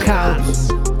podcast.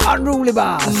 Unruly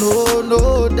Bass.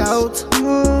 No doubt.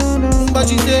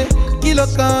 But you say, kilo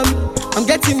come, I'm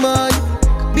getting money,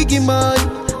 biggie money.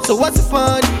 So what's the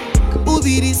fun? Who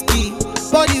be risky?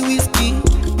 Body whiskey,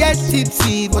 get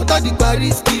tipsy, but all the bar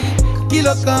risky.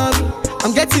 Kilo come,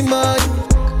 I'm getting money,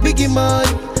 biggie money.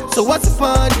 So what's the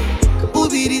fun? Who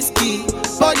be risky?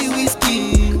 Body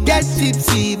whiskey, get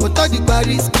tipsy, but all the bar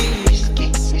risky.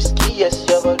 yes,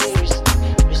 your body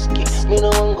risky. Me no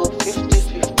want go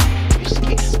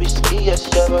 50-50. Risky, yes,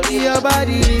 your body risky.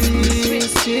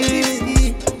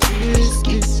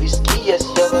 Risky, yes,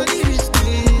 your body risky.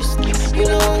 Me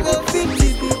no want go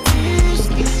 50-50.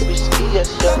 Risky, yes,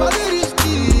 your body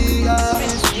risky.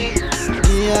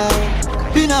 Yeah,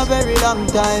 been a very long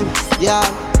time. Yeah,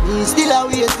 me still a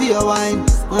wait for your wine.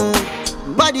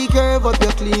 Body curve up, you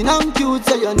clean and cute,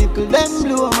 so your nipple them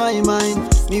blow my mind.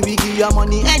 Me we give you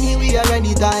money anywhere,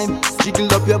 anytime. Jiggle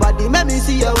up your body, make me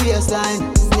see your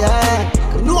waistline. Yeah,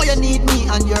 you know you need me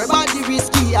and your body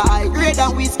risky. I grade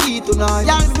and whiskey tonight.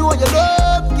 Yeah, you know you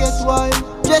love, guess why?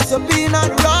 Dress up in a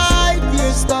right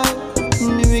hairstyle.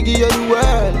 Me we give you the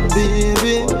world,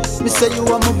 baby. Me say you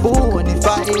are my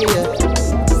bonafide.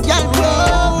 Yeah,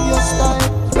 love your style.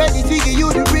 Ready to give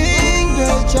you the ring,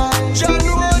 girl, child.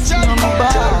 I'm a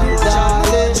bad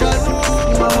darling.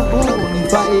 I'm a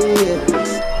bonafide.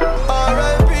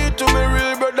 R.I.P. to me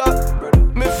real brother.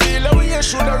 Me feel like you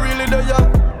shoulda really done ya.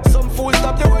 Some fools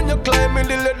stop you when you climbing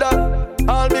the ladder.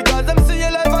 All because them see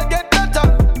your life and get better.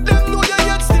 Them know you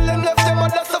yet still them left them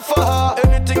and that's a far.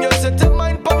 Anything you set your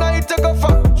mind pan I take a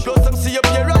far. Show them see your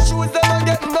pair of shoes them and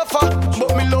get enough.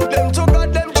 But me love them to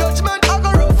God them judgment I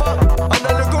go rougher. And I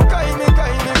look who kind.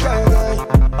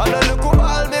 And I look who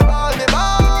ball me.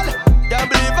 Can't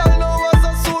believe I know what's so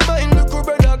soon. My look who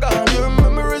brother gone. Your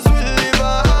memories will live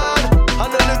on.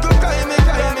 And I look who kind. And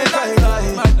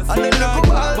I look who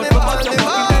ball me.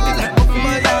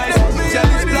 My eyes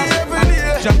jealous black every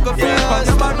day. Jump up here on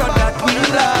the man that we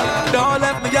love. Don't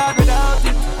left me yard without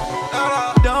it.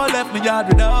 Don't left me yard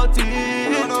without it.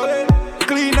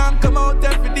 Clean and come out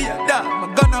every day.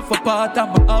 I'm gonna for part of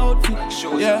my outfit.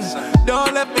 Yeah.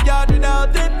 Don't left me yard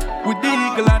without it. With the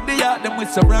eagle and the yacht, them we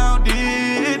surround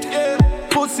it. Yeah.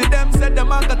 Pussy them said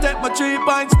them I can take my 3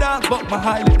 pints down, but my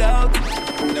highly doubt it.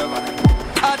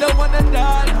 I don't wanna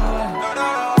die.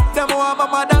 Them want my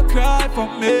mother cry for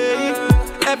me.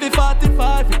 Every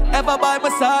 45 if ever by my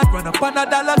side, run up on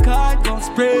 $1 kind, gon'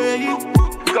 spray.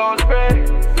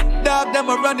 Dog, them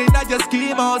a running at your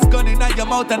scheme house, gun in your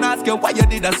mouth and ask you why you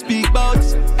did a speak about.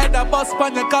 And a bus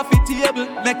on your coffee table,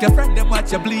 make your friend them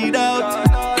watch you bleed out.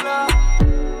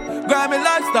 Grimy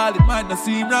lifestyle, it might not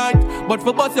seem right, but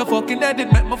for both your fucking head,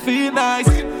 it make me feel nice.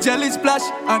 Jelly splash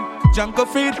and Junko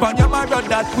feed pon your mirror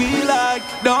that we like.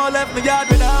 Don't left me yard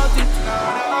without it.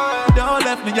 Don't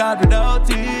left me yard without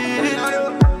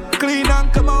it. Clean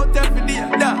and come out every day.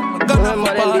 Yeah, I'm gonna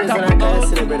for part of my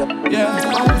outfit. Yeah,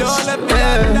 don't left me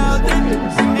yard without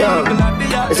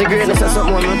it. It's a greatness of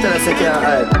something one tell us I can't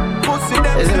hide.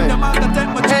 Isn't it?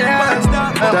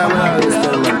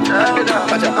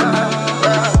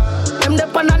 I'm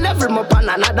up on a level, I'm up on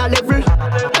another level.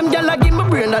 I'm gonna give my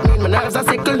brain that mean my nerves are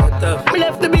sickle. Me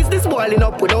left the business boiling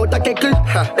up without a kettle.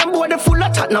 Them boy they full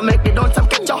of chat, now make they done some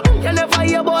catch up. You never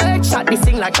hear boy headshot, this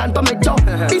thing like Anto Mecho.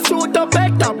 This root up,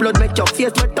 back up, blood make your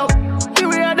face wet up. The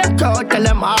way of the crowd, tell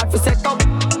them hard to set up.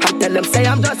 I tell them say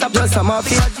I'm just a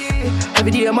mafia G.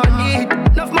 Every day I'm on need,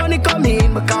 enough money come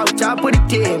in, but couch up with the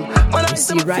team.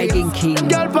 MC Riding King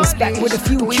is back with a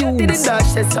few tunes.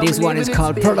 This one is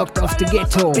called Product of the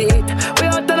Ghetto. We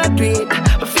out on a tweet,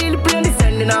 I feel the brain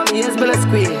descending on me, yes, but I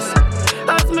squeeze.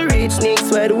 As me reach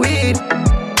Nick's where the weed.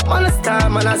 On a star,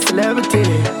 man, a celebrity.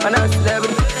 Man, a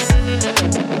celebrity.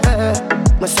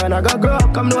 My son, I got grow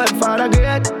up, come to my father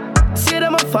great. See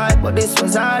them a fight, but this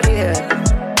was hard here.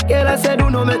 Girl, I said, do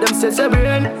not make them say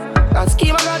brain. And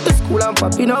scheme, I got to school and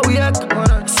pop in a week.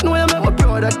 Snow, you make my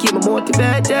proud, that keep me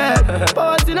motivated.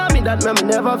 Powers in me that make me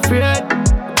never afraid.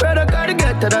 Brother, gotta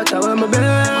get to that, I want my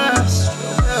best.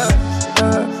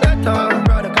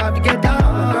 Brother, gotta get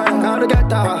down. Gotta get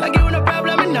down. I give you no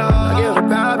problem, I give you no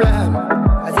problem.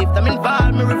 As if them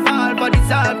involved, me revolve for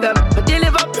dissolve them. But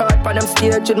deliver proud for them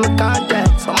stage with my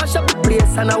content. So much up the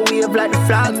place and I wave like the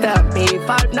flags them. Me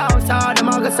fall now, so them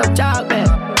all got some job, man.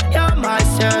 Yeah, my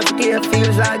serve, it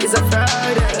feels like it's a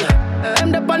Friday.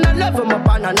 I'm up on a level, I'm up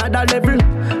on another level.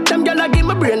 Them gyal give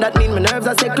my brain, that mean my nerves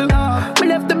are sickle. Me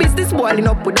left the business boiling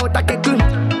up without a kettle.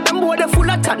 Them boy they full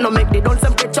of chat, no make they done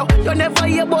some catch up. You never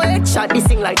hear boy headshot, this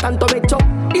thing like Anto Mecho.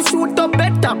 This shoot up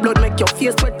better, blood make your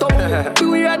face wet up.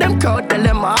 You hear them crowd, tell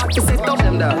them how to set up.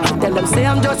 Tell them say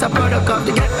I'm just a product of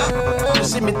the ghetto. You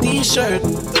see me t-shirt,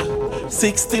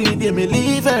 6 till the day me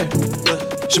leave her.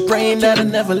 She praying that I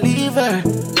never leave her.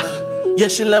 Yeah,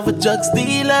 she love a drug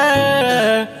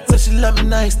dealer. So she love a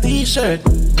nice t-shirt.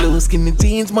 Blue skinny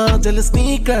jeans, Margiela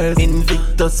sneakers.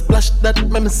 Invictus splash that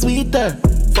make me sweeter.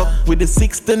 Fuck with the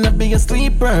 6, then I be a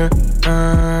sleeper.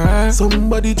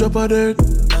 Somebody drop a dirt.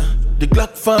 The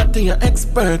Glock 40, an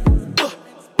expert.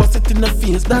 Bust it in the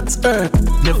face, that's earth.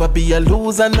 Never be a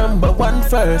loser, number one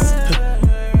first.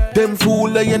 Them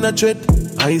fool I in a dread.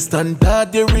 I stand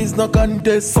hard, there is no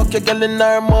contest. Fuck your girl in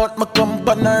her mouth, my cum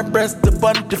on her breast. The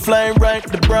bunty flying right,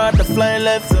 the broad, the flying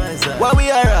left. Why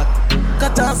we are up?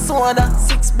 Cut a soda,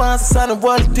 6 months on the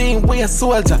world team, we a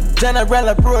soldier. General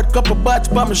abroad, couple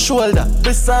batch by my shoulder.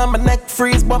 This on my neck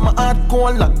freeze, but my heart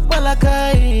cold. Well, I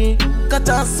cut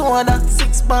a soda,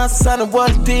 6 months on the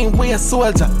world team, we a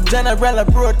soldier. General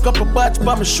abroad, couple batch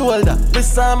by my shoulder.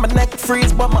 This on my neck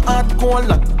freeze, but my heart cold.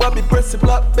 Bobby press the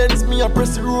block, bends me, I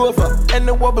press the rover. And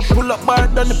the wobble pull up bar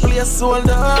down the place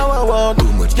shoulder.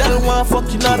 Girl want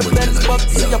fuck you, not the Benz, but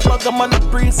see a plug, I'm on the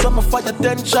breeze, so I'ma fire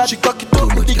 10 shots. She cock it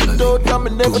up, we dig it out. Me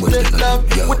never take long.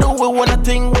 We do we want a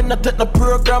thing when I take the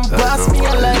program. Pass me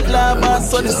a light lava,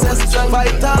 so the sense strong. By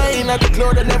time at the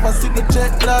cloud, I never see the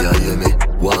jet lag. Yeah, hear me.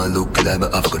 One look like me,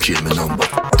 I've got change my number.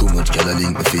 Too much girl, I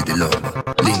link me feed the lumber.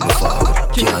 Link me forward,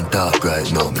 can't talk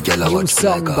right now. Me girl, I watch me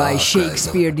like a by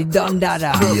Shakespeare, the Don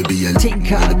Dada.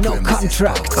 Tinker, no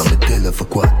contract. Come and tell her for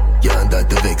what. Yeah, and that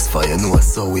the vex fire, know I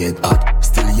saw we ain't hot.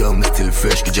 Still young, me still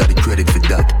fresh, give you the credit for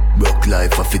that. Broke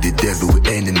life, I feed the devil, we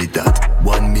enemy that.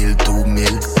 1 mil, 2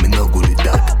 mil, me no good with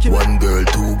that. 1 girl,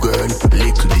 2 girl,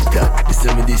 little bit that. You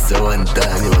send me this a one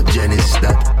time, you a Janice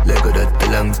that. Like that a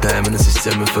long time, and the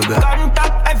system me forgot.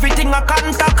 Contact, everything I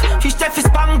contact. His chef is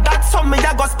bang that, so me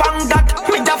da go spang that.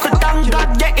 Me da for thank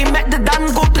God, yeah, he make the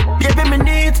dan good. Baby, me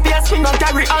need space, me no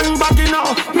carry handbag, you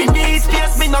know. Me need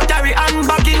space, me no carry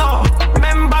handbag, you know.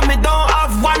 Remember, me don't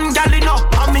have one gal, you know.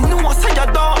 And me know, say you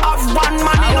don't have one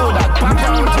man, you know.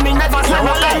 Remember, me never send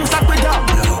a contact with you.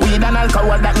 Weed and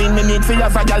alcohol, that mean me need for your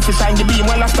fragile to shine the beam.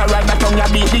 Well, after ride that tongue, you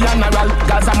beat the general.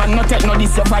 Gaza man, no take no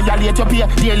this, you violate your peer.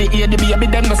 Daily hear the baby,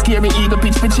 them no scary. Eagle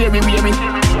pitch, cherry, weary.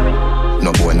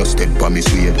 No boy, no step on me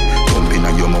sweet. Thumping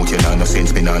on your mouth, you know no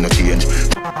sense, me nah no change.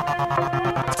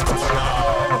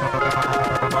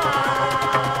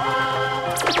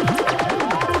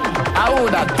 How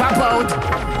that pop out?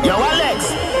 Yo,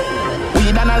 Alex.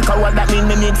 Weed and alcohol, that mean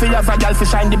me need for your fragile to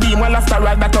shine the beam. Well, after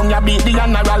ride that tongue, you beat the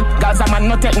general. Gaza man,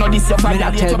 no take no this, you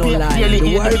violate your peer. Daily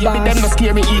hear the baby, them no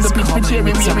scary. Eagle pitch,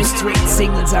 cherry, weary.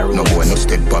 No boy, no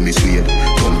step on me sweet.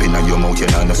 Thumping on your mouth, you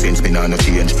know no sense, me nah no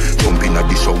change. Thumping at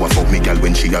the shower, fuck me gal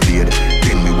when she a bathe.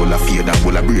 Then me will a fade and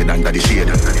will a braid under the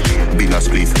shade. Bill a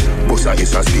spliff, bossa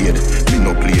is a spade. Me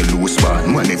no play loose ball,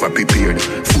 man never prepared.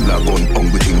 Full of gun,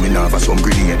 hungry thing, me nah have some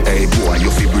grenade. Hey boy,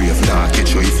 you fi brave, nah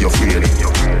catch you if you're afraid.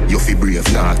 You fi brave,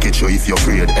 nah catch you if you're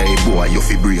afraid. Hey boy, you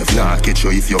fi brave, nah catch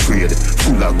you if you're afraid.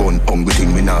 Full of gun, hungry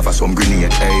thing, me nah have some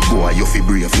grenade. Hey boy, you fi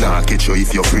brave, nah catch you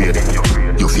if you're afraid.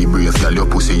 You fi brave, girl, your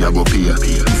pussy you go pay.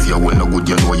 If you want no good,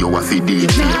 you know you a fi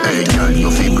DJ. Hey girl,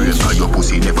 you fi brave, cause your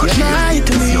pussy never share.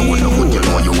 If you want no good, you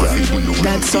know you a fi do.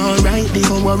 That's alright,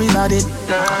 don't worry about it.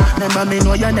 Remember me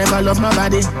know you never love my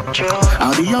body.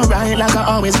 I'll be alright like I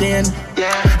always been.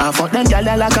 I fuck them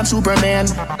gyal like I'm Superman.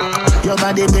 Your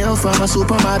body built from a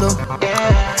supermodel.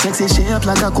 Sexy shape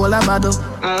like a cola bottle.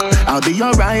 I'll be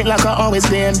alright like I always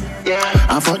been.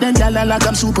 I fuck them gyal like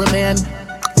I'm Superman.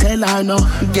 Tell her no.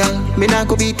 Girl, me not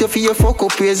go beat you for your fuck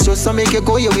up ways. Just to make you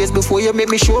go your ways before you make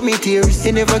me show me tears.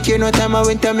 You never care no time I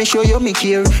went and me show you me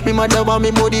care. Me mother want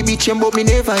me body bitchin' but me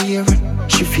never hear.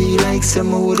 She feel like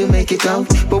someone wouldn't make it out.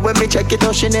 But when me check it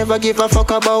out, she never give a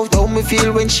fuck about how me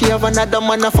feel when she have another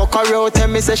man a fuck her out. Tell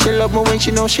me say she love me when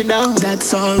she know she down.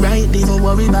 That's alright, don't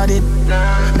worry about it.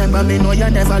 Remember me know you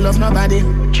never love nobody.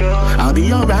 I'll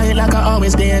be alright like I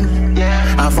always been.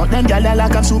 I fuck them gyal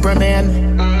like I'm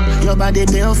Superman. Your body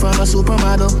built from a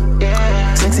supermodel.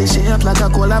 Sexy shape like a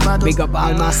cola bottle. Big up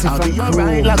all massive and crew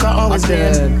right like I always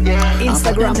on the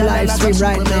Instagram live stream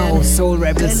right now. Soul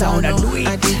Rebel Sound and do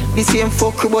it. The same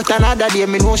fuck but another day.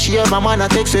 Me know she have a man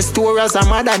that takes her store as a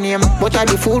mother name. But I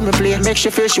the fool me play, make she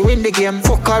feel she win the game.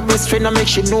 Fuck her best friend and make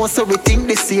she know so we think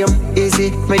the same. Easy,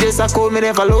 me just a call me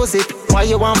never lose it. Why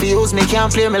you want to use me,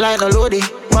 can't play me like no loadie.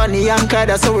 Money and car,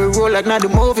 that's how we roll like not the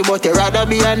movie. But you rather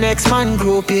be a next man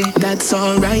groupie. That's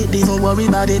alright, don't worry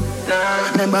about it.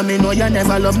 Remember me know you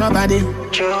never love nobody.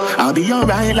 I'll be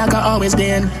alright like I always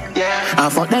been. I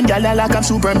fuck them gyal like I'm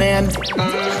Superman.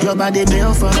 Your body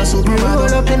built from a supermodel.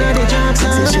 Roll up in the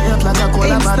Johnson. Shape like a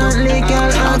cola bottle. Instantly,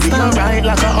 girl, I'll be alright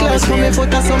like I always been. I fuck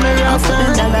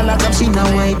them gyal like I'm Superman.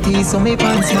 She white tee, so me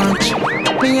pants match.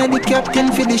 Me a the captain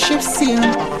for the ship scene.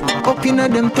 Up in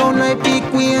them town like Big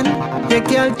Wayne. The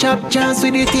girl chop chance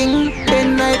with the thing,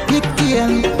 then like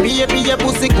pigtail. Be your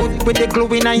pussy good with the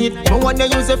glue in a hit. No one you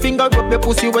use your finger rub your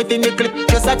pussy wet in the clip.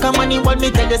 Just like a money while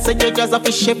me tell you say you just a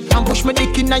fish ship. And push me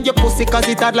dick in your pussy cause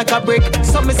it hard like a brick.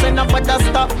 So me say no bother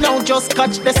stop now, just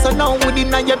catch the sun now within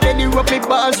your belly. Rub me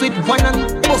balls with one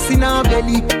hand, bust in her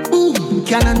belly. Boom,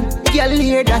 cannon. girl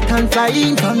hear that and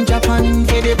flying from Japan.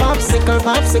 For the popsicle,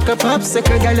 popsicle,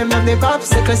 popsicle. Girl them love the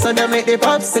popsicle, so they make the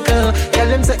popsicle. Girl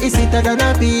them say it's sweeter than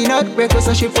a peanut breaker,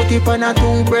 so she put it on a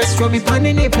toothbrush, rub it on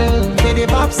the nipple. For the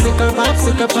popsicle,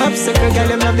 popsicle, popsicle. Girl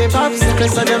them love the popsicle,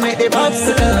 so they make the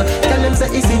popsicle. Girl them say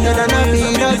it's sweeter than a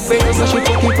peanut breaker, so she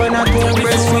put it on a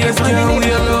toothbrush, rub it on the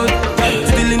nipple.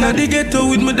 Still inna the ghetto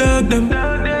with my dog them.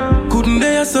 Couldn't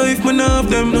dare so if me have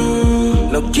them.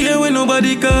 No care when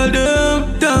nobody call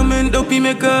them. Torment up in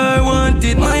my car,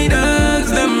 wanted my dogs,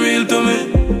 them real to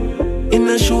me. In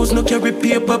the shoes, no carry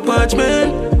paper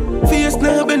parchment. Face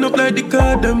now bend up like the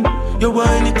card them. You want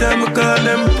anytime I call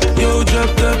them. Yo,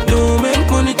 drop top, don't make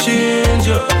money change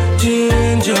up,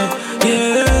 yeah.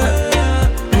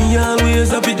 Me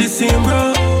always happy the same,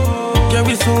 bro.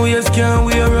 Carry so yes, can't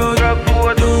wear out.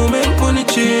 Don't make money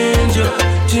change up,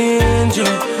 yeah.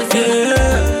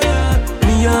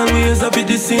 Me always happy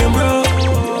the same, bro.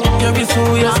 Carry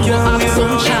so yes, can't wear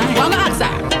out. One answer.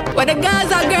 Where the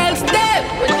guys are girls step.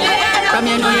 From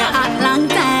you know you're at long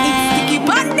time. It's sticky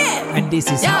body. And this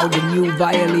is how the new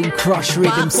violin crush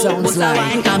rhythm sounds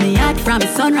like. Coming out from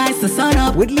sunrise to sun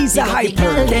up. With Lisa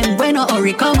Hyper. Then when no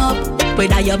hurry come up.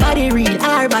 Whether your body real,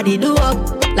 our body do up.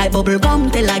 Like bubble gum,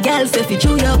 tell a girl say fi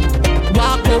chew up.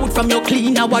 Walk out from your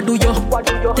cleaner, what do you?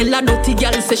 Tell a dirty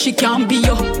girl say she can't be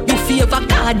you. You favor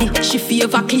Cardi, she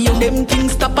favor Cleo. Them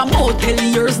things stop a mouth, tell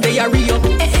yours they are real.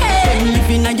 Them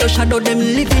living on your shadow, them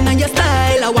living on your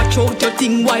style. I watch out your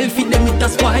thing while feed them it a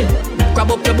spoil. Grab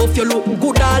up your buff, you look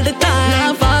good all the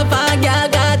time. Fafa, girl,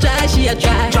 got try, she a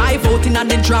try. Drive out in a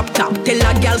the drop top, tell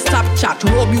a girl stop chat.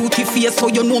 Raw beauty face, so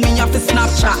you know me have to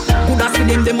Snapchat. Good as see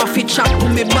them a fit chat to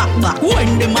me back.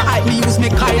 When them a hype me, use me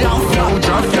Kyle and flap. No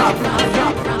drop top,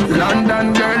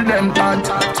 London girl them hot.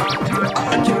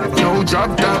 No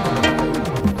drop top,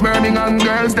 Birmingham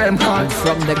girls them hot.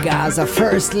 From the Gaza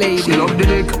first lady, she love the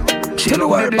dick. To the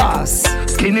world boss.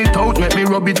 Skin it out, make me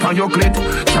rub it on your clit.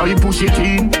 Try push it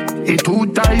in, it too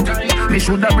tight. Me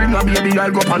shoulda bring a baby, I'll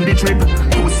go on the trip.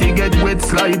 Pussy get wet,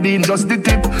 slide in just the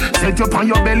tip. Set you on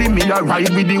your belly, me a ride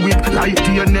with the whip. Like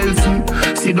Tia Nelson,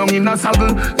 sit down in a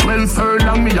saddle. 12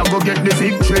 furlong, me a go get the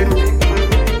victory.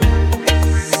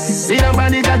 See your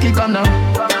body cocky come now.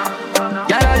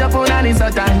 Yeah, your phone and it's so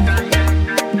tight.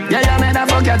 Yeah, you made a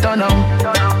fuck your turn now.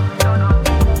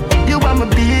 You want my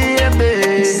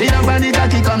baby. See your body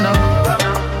cocky come now.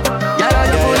 Yeah,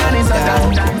 your phone and it's so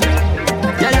tight.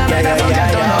 Yeah, you made a fuck your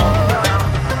turn now.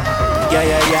 Yeah,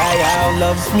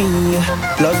 loves me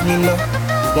no,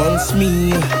 wants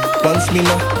me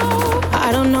no.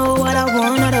 I don't know what I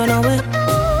want, I don't know it.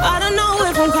 I don't know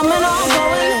if I'm coming or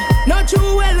going. Not you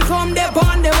welcome, they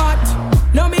on the mat.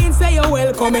 No mean say you're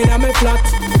welcome in my flat.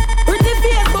 Pretty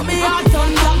face, but me heart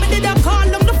on black. Me did a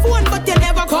call on the phone, but you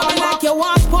never call me like you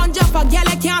want sponge off a girl,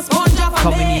 I can't sponge off a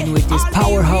coming in with this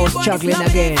powerhouse juggling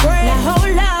again.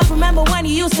 Remember when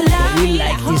you used to love we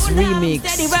like this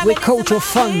remix with Coach of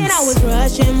Funds. I was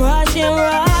rushing.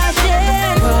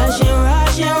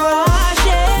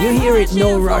 You hear it,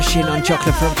 no rushing on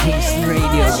Chocolate from Kingston Radio.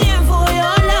 Rushing for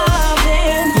your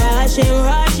loving. Rushing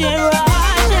for your loving.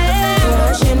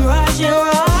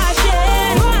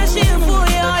 Rushing for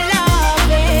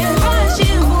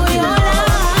your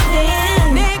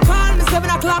loving. They call me 7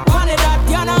 o'clock on the dot.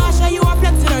 Yana Asha, you are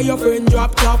flexing on your friend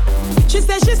drop top. She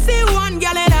said she see one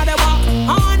girl in the back.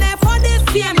 On there for this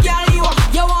same girl you want.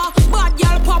 Bad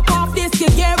girl pop off this, you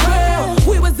get real.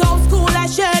 We was old school like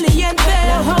Shirley and Phil.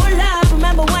 The whole love,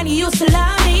 remember when you used to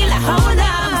love me? The whole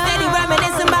love, steady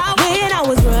reminiscing about when I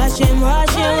was rushing.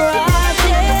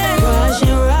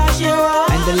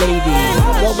 And the lady,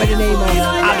 what by the name of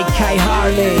Ali Kai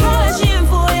Harley. Rushing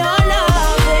for your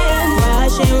loving.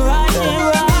 Rushing for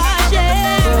your loving.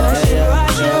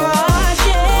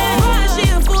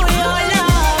 Rushing for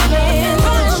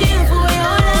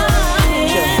your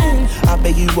loving. I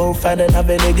bet you won't find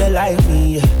another nigga like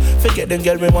me. Forget them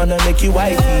girl, we wanna make you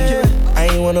wifey. I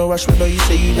ain't wanna rush me, though you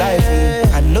say you like me.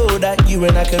 I know that you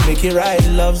and I can make it right.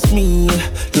 Loves me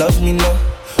no.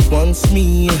 Wants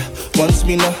me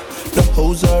no. The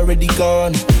hoes already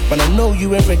gone, but I know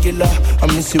you ain't regular. I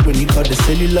miss it when you call the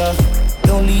cellular.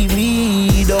 Don't leave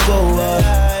me, don't go.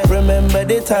 Remember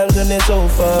the times when it's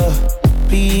over.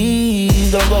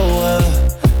 Please don't go.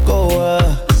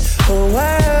 Oh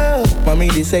wow, mommy,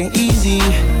 this ain't easy.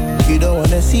 You don't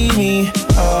wanna see me,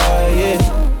 oh yeah.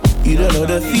 You don't know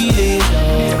the feeling,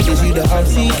 it's you that I'm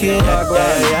seeking.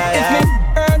 If me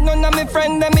hurt none of my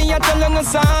friend, then me I tell them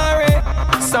sorry.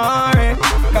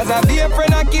 Cause I be a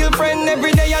friend, I kill friend.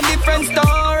 Every day a different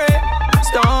story.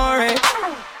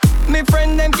 Me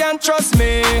friend, them can't trust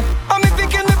me. I'm me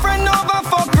picking my friend over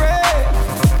for great.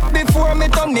 Before me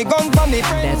turn money come from me.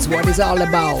 That's what it's all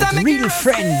about. Real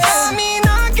friends. Me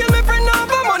not kill me friend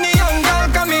over money, young girl,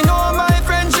 'cause me know my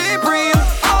friendship real.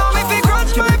 Oh, if you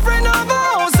grudge my friend over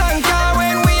house and car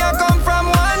when we a come from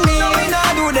one meal. We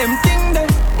not do them thing there.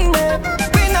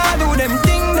 We not do them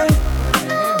thing there.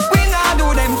 We not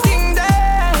do them thing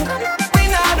there. We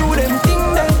not do them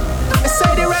thing there. I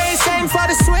say the race ain't for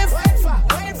the swift.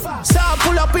 So I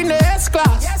pull up in the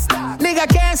S-Class. Nigga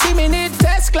can't see me need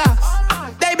test class.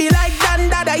 They be like Dan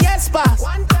Dada, yes pass.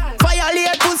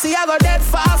 Violate pussy, I go dead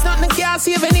fast. Nothing can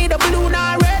save, you need a blue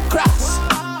nor red cross.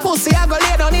 Pussy, I go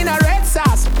lay down in a red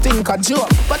sauce. Think a joke,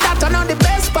 but that's not the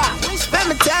best part. Let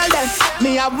me tell them,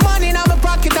 me have money in my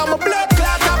pocket, I'm a blood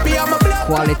clot, copy, I'm a blood.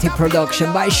 Quality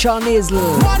production by Sean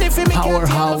Isle.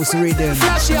 Powerhouse Rhythm.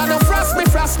 Flashy on the frost, me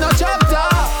frost, no job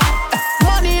dog.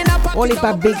 Money in a pocket. Only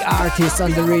by big artists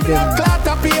on the rhythm. Clot,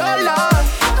 copy, oh Lord.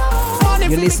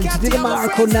 You listen to the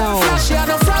Marco now. Oh,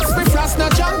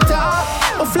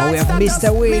 we have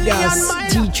Mr. Vegas,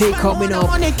 DJ coming up,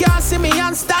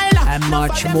 and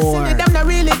much more.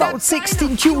 About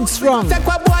 16 tunes strong.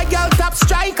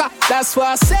 That's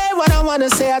why I say what I wanna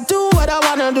say, I do what I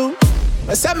wanna do.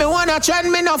 I said me wanna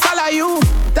trend, me no follow you.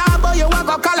 That boy you want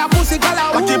to call a pussy, call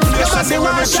a who? You say me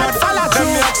want shot, follow you. Them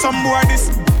me have some boy this,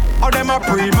 or them a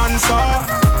pre-man so.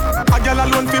 A girl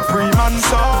alone fi pre-man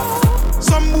so.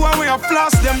 Some boy we a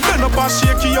floss them, bend up and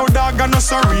shake your dog and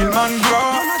us a real man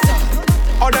grow.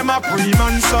 Or them a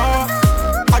pre-man so.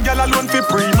 A girl alone fi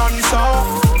pre-man so.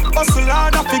 Hustle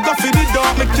hard a figure for the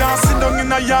dog. Me can't sit down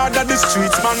in a yard that the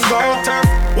streets man go.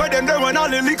 Where them there when all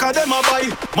the liquor them a buy.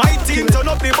 My team turn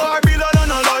up the Babylon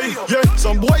and a lie. Yeah,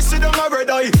 some boys see them a red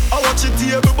eye. I watch it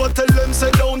table but tell them say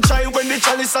don't try when the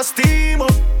chalice a steam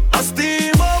up. A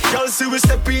steam up, y'all see we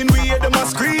step in, we hear them a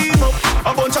scream up.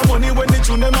 A bunch of money when they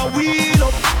tune them a wheel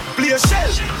up. Play a shell,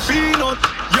 peanut,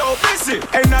 yo busy,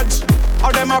 energy.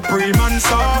 Or them a pre-man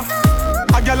so.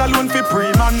 A girl alone fi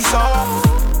pre-man so.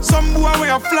 Some boy we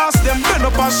a floss them, bend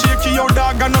up and shake your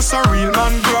dog and us a real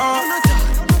man grow.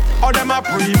 Or them a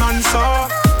pre-man so.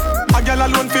 A girl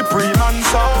alone fi pre-man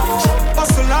so.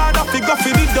 Hustle hard a figure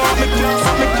fi the dog, me can't.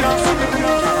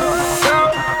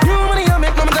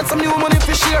 Got some new money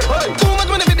for share. Too much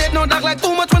money for dead, no dog like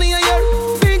too much money a year.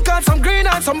 Pink card, some green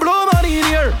and some blue money in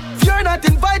here. If you're not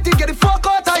invited, get the fuck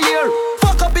out of here.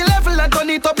 Fuck up the level and turn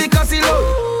it up because he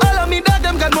low. All of me that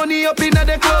them got money up in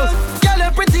the clothes. Girl, they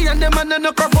pretty and them and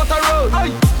no crop out the road.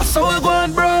 So we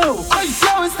going bro.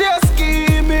 Yo, we still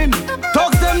scheming.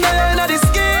 Talk them there in the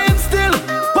scheme still.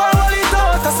 While it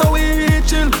out, that's how we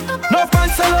chill. No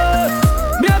fans alone.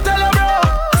 Me I tell you bro.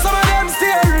 Some of them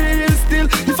stay real still.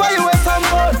 If I you some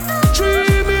fun,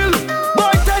 3 mil.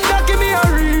 Boy, tender, give me a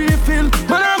refill.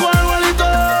 Man, I want it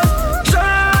up.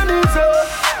 Shine it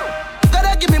up.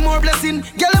 Gotta give me more blessing.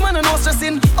 Girl, man, no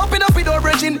stressing. Up with door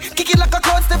bridging. Kick it like a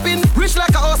cloud stepping. Rich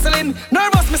like a hustling.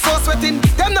 Nervous, me so sweating.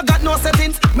 Them no got no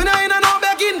settings. Me no in no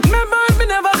begging. Remember, me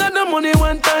never got no money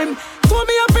one time. Told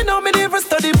me up, now me never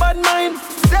study bad mind.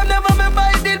 Them never remember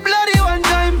I did bloody one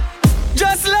time.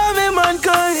 Just love me,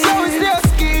 mankind. So it's their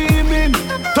scheming.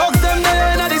 Talk them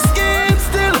there in the scheme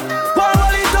still.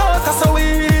 While it out, that's how we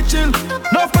chill.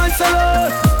 No fans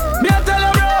alone. Me I tell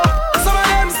you bro. Some of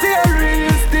them stay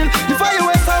real still. If I you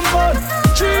wear some fun,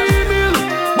 3 mil.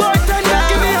 Boy, tell you,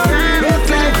 give me a real. Look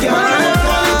like you're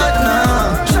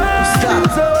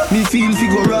stop. Me feel fi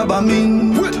go rob a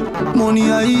ming.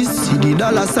 Money eyes, see the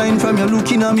dollar sign from you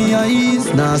looking at me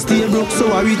eyes. Now stay broke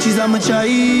so I riches and my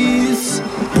choice.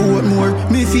 Portmore,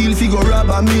 me feel fi go rob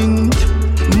a mint.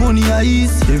 Money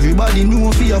eyes, everybody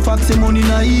know fi your facts say money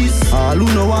nice. All who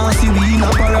no want see we in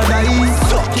a paradise.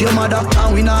 Fuck your mother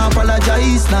and we not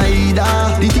apologize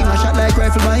neither. The thing I shot like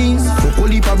rifle mines. Fuck a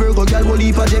leap a Virgo, girl go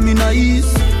leap a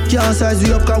Gemini's. Can't size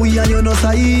we up cause we and you no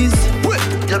size.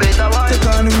 You better watch. Take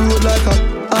on the road like a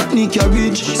Hackney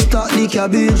cabbage, start the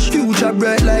cabbage. Future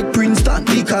bright like Princeton,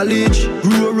 the college.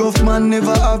 Grow rough man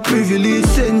never have privilege.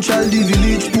 Central the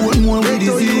village, Portmore with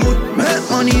the zig. Make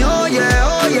money, oh yeah,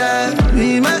 oh yeah.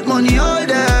 We make money all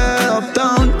day,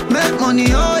 uptown. Make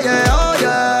money, oh yeah, oh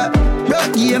yeah.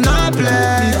 Broke game not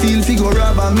play. Me feel fi go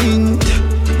rob a mint.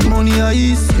 Money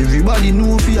ice, everybody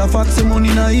know fi a fact say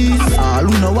money nice. All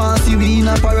who no want see we in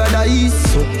a paradise.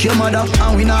 Suck your mother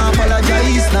and we not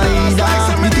apologize neither.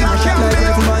 Me think I shot like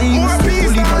rifle mines. Fully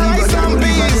believe I don't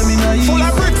believe I them in a ease. Full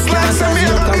of bricks like some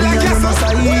milk and we are no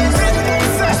size.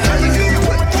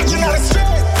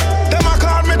 Them a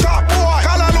call me top boy.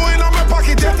 Call a low in my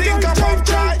pocket, you think I'm up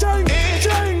try.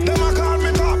 Them a call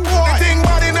me top boy. The thing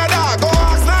bad in a dog, go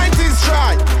ask 90s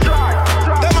try.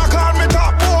 Them a call me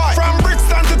top boy. From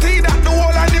Brixton to T, that the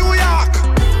whole of New York.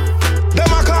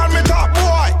 Them a call me top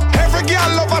boy. Every girl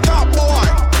love a top boy.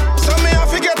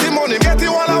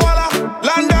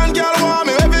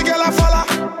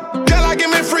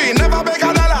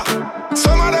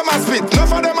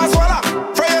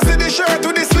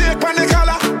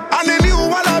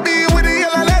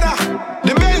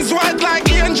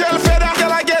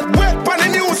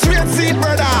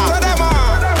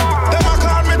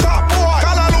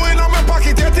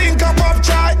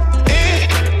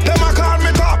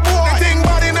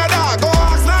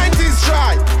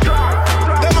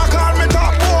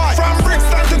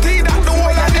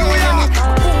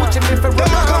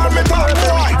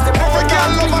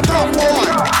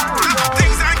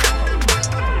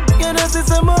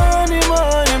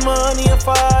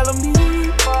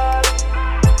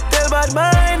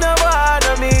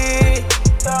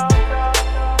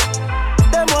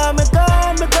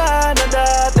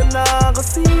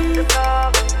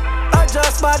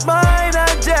 just bad mind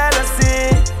and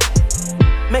jealousy.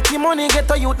 Making money get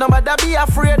to youth, nobody be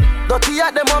afraid. Dirty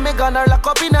at them want me gonna lock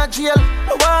up in a jail.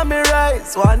 Want me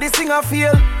rise, want this thing I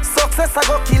feel. Success I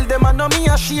go kill them and no me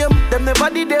a shame. Them never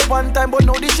did it one time but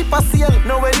now the ship a sail.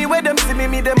 Now anyway them see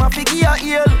me them a figure a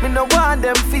heel. Me no want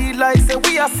them feel like say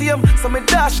we a same. So me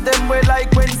dash them way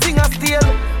like when sing a steal.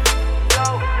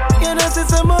 You know see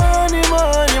some money,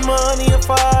 money, money you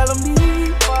follow me.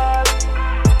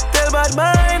 Tell bad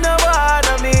mind no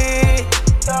bother me.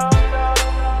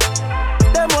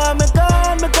 Them want me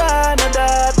gone,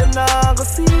 that them not go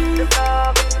see.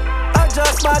 I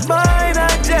just bad mind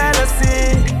and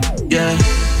jealousy. Yeah.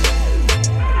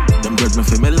 Them judge me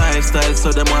for my lifestyle,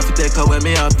 so them want to take away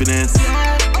my happiness.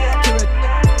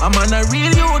 I'm on a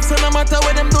real youth, so no matter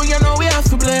what them do, you know we have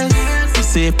to bless. You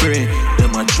say pray,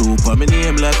 them a troop on my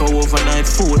name like a overnight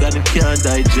food and it can't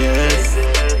digest.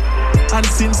 And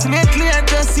since lately I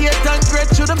just see it and great,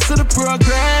 show them see the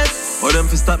progress. Or them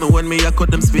fi stop me when me I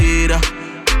cut them speed.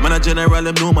 Man a general,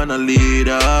 them know man a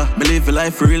leader. Me live a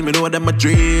life for real, me know them a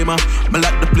dreamer. Me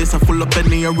like the place I full up in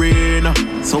the arena.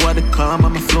 So I the calm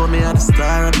and me flow, me a the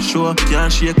star of the show.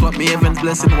 Can't shake up me heaven's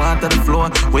blessing, water the floor.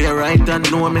 Where you right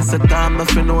and know me set time,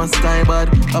 nothing no sky bad.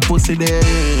 A pussy them.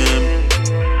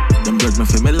 Them judge me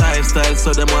for my lifestyle,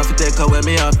 so them want to take away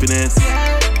my happiness.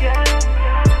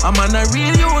 I'm on a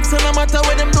real youth, so no matter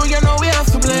what them do, you know we have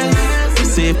to bless. You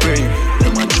say pray,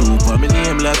 them a troop on my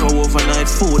name like a overnight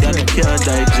food and it can't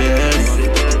digest.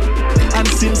 And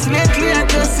since lately I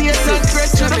just see it and great,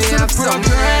 you know see the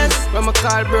progress. When I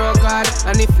call bro God,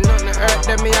 and if nothing hurt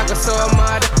them, me I go so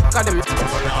mad. Cause them oh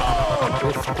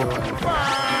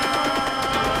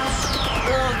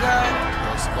God,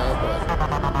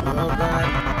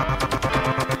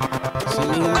 see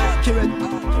me accurate.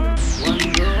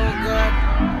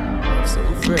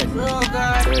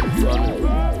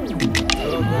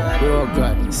 Bro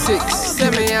God, 6. Say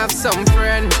me have some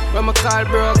friend when I call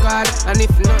bro God, and if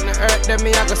nothing hurt them,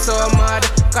 me I go so mad.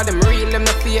 Cause them real, them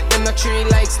no fake, them no tree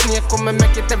like snake. Come and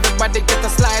make it, everybody get a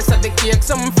slice of the cake.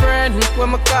 Some friend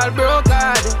when I call bro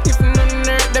God, if nothing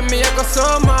hurt them, me I go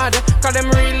so mad. Cause them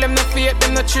real, them no fake,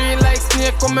 them no tree like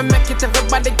snake. Come and make it,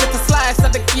 everybody get a slice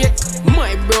of the cake.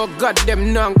 My bro God,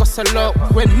 them non go so low.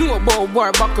 When no about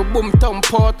war, back a boom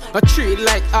thump out. A tree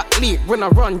like athlete when I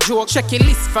run joke. Check your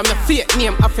list from your fake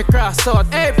name, Africa cross out.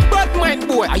 Hey, bad mind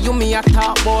boy, are you me a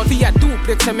talk about? Be a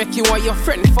duplex and make you and your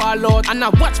friend fall out. And I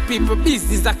watch people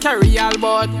business I carry all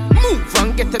about. Move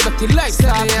and get a dirty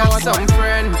lifestyle. I have some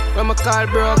friend when I call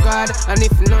bro God, and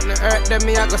if nothing hurt them,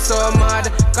 me I go so mad.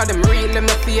 Cause them real, them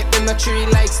no fake, them no tree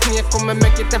like snake. Come and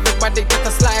make it, everybody get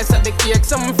a slice of the cake.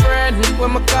 Some friend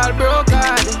when I call bro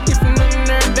God, if nothing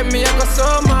hurt them, me I go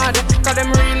so mad. Cause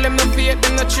them real, them no fake,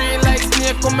 them no tree like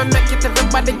snake. Come and make it,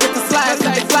 everybody get a slice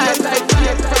of the cake.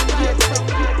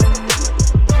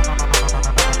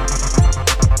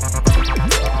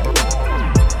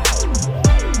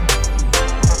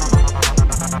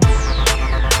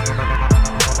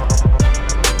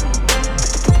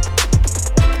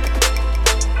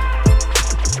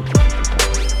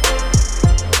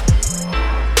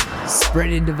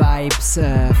 Spreading the vibes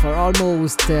for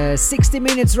almost 60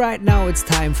 minutes right now. It's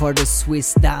time for the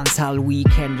Swiss Dancehall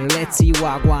Weekend. Let's see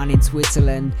Wagwan in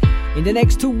Switzerland in the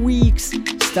next 2 weeks,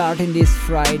 starting this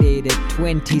Friday, the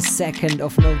 22nd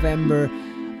of November.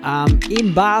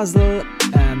 In Basel,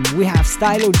 we have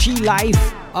Stylo G live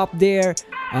up there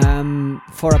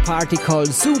for a party called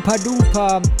Super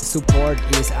Duper. Support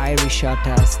is Irish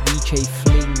Shottas, DJ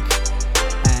Flink,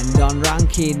 and Don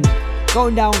Rankin.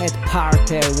 Going down at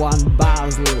Parterre 1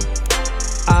 Basel.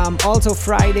 Also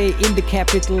Friday in the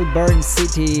capital, Bern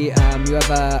City, you have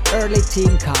a early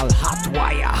thing called Hot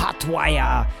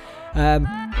Wire.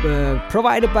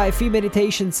 Provided by Fee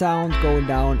Meditation Sound, going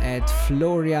down at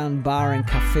Florian Bar and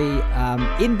Cafe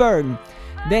in Bern.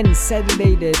 Then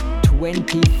Saturday the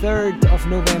 23rd of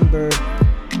November,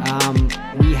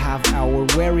 we have our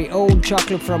very own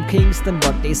Chocolate from Kingston,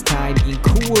 but this time in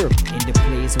Chur, in the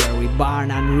place where we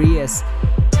barn and Ries,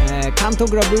 Kanton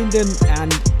Graubünden,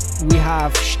 and we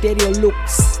have Stereo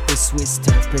Lux, the Swiss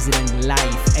Turf President,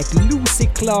 live at Lucy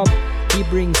Club. He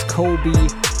brings Kobe,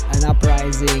 an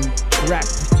uprising rap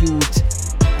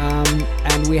youth,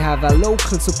 and we have a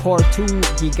local support too,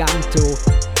 Giganto.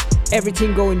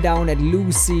 Everything going down at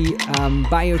Lucy.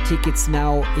 Buy your tickets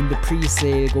now in the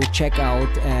pre-sale. Go check out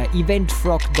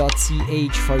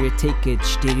eventfrock.ch for your tickets.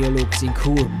 Stereo Lux in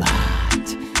Chur.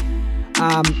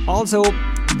 Also,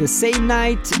 the same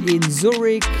night in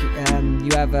Zurich,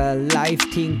 you have a live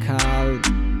thing called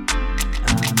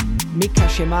Mika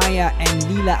Shemaya and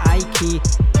Lila Aiki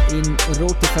in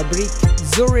Rote Fabrik,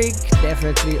 Zurich.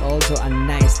 Definitely also a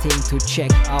nice thing to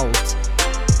check out.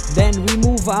 Then we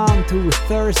move on to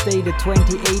Thursday the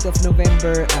 28th of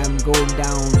November. I'm going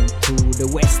down to the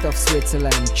west of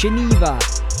Switzerland, Geneva.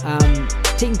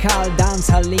 Tinkal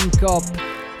Dancehall Link Up,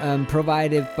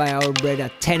 provided by our brother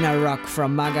Tenor Rock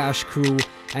from Magash Crew.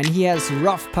 And he has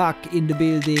Rough Pack in the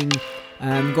building.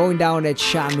 Going down at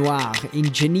Chat Noir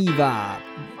in Geneva,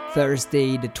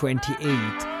 Thursday the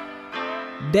 28th.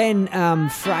 Then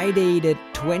Friday the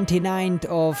 29th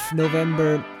of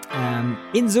November,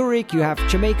 in Zurich you have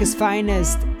Jamaica's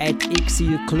Finest at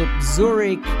Exil Club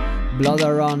Zurich,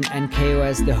 Bloodaron and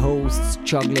KOS the hosts,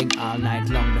 juggling all night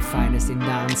long the finest in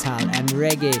dancehall and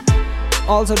reggae.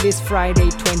 Also this Friday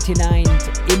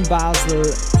 29th in Basel,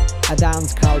 a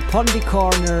dance called Pondy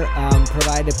Corner,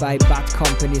 provided by Bad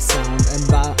Company Sound and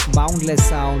Boundless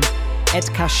Sound at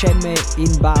Kasheme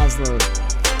in Basel.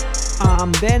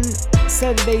 Then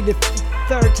Saturday the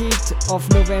 30th of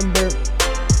November,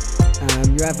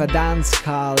 you have a dance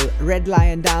called Red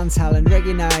Lion Dancehall and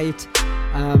Reggae Night,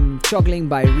 juggling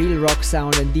by Real Rock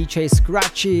Sound and DJ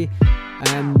Scratchy.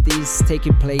 This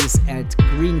taking place at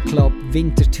Green Club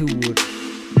Winter Tour.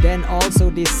 Then also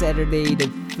this Saturday the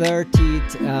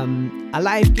 30th, a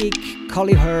live gig,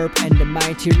 Collie Herb and the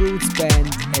Mighty Roots Band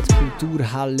at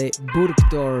Kulturhalle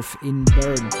Burgdorf in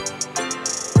Bern.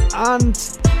 And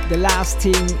the last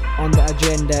thing on the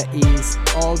agenda is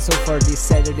also for this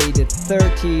Saturday the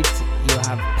 30th, you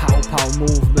have Pow Pow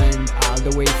Movement all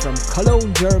the way from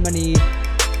Cologne, Germany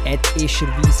at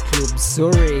Escherwies Club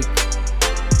Zurich.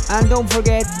 And don't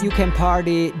forget, you can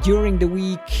party during the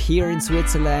week here in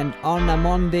Switzerland on a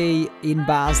Monday in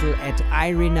Basel at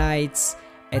Irie Nights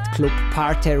at Club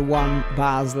Parterre 1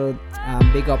 Basel.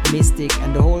 Big up Mystic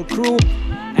and the whole crew.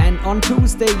 And on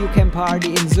Tuesday you can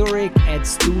party in Zurich at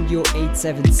Studio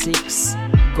 876.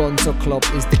 Gonzo Club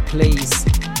is the place.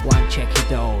 One check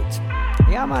it out.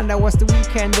 Yeah man, that was the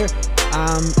Weekender.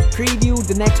 Preview,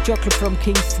 the next Chocolate from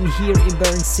Kingston here in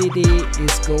Bern City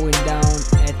is going down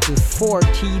at the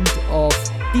 14th of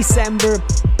December.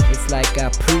 It's like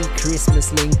a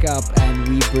pre-Christmas link up, and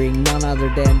we bring none other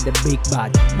than the big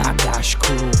bad Magash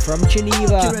Crew from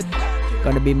Geneva.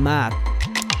 Gonna be mad.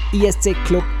 ESC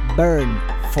Club Bern,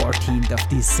 14th of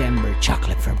December,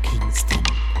 Chocolate from Kingston.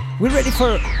 We're ready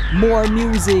for more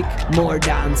music, more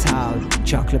dancehall.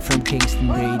 Chocolate from Kingston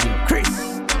Radio. Chris,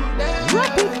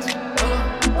 rap it.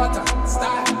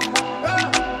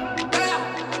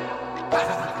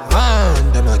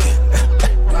 Them again.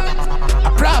 A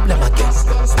problem again.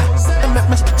 Make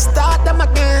me start them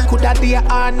again. Could that be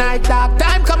all night dark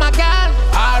time come again?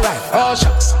 Alright, oh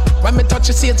shucks. When me touch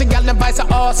you, see the girl, them vice are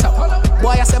awesome.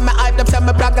 Boy, I say me hype, them say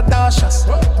me braggadocious.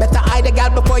 Better hide the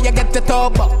girl before you get the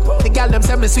top up. The girl, them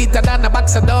say me sweeter than a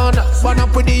box of donuts. Burn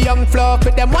up with the young fluff,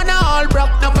 with them one all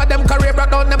broke. None of them career broke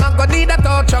down, them and go need a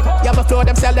tow truck. Yeah, me flow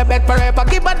them sell the bed forever.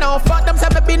 Give a no fuck, them say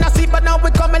me been asleep, but now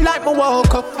we coming like me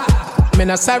woke up. Me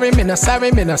no sorry, me no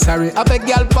sorry, me no sorry. I beg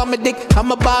girl for me dick,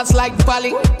 I'm a boss like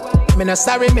Polly. Me no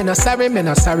sorry, me no sorry, me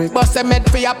no sorry. Bust a med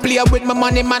for ya play with my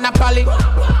money, man a poly.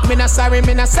 Me no sorry,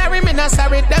 me no sorry, me no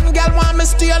sorry. Them girl want me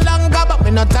stay longer, but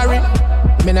me no tarry.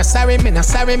 Me no sorry, me no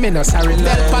sorry, me no sorry.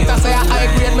 Tell Potter say I high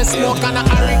grade, me smoke and a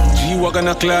hurry. G-Wagon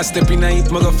a class, step in a hit,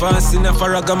 me go fast in a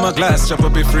farag on my glass, chop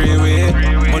up a freeway.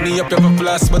 Money up your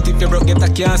plus, but if you broke get a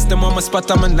cast, them on my spot,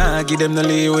 I'm nah give them no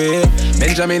leeway.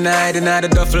 Benjamin Hyde in the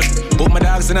duffel, put my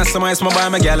dogs in a some ice, my buy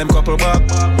my gal, them couple buck.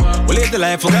 We live the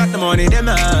life, forgot the money, them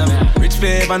have. Rich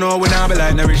flavor, know we not be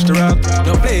like no rich to rock.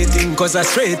 Don't play thing, cause I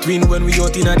straight win when we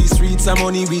out in the streets, some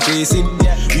money we chasing.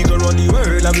 We go run the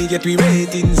world and we get we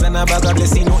ratings, and a bag of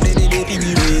blessing out there, they be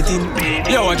waiting.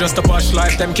 Yo, I just a posh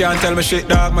life, them can't tell me shit,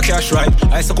 dog, my cash right.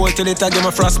 I so cold till it, I give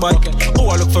my frostbite. Oh,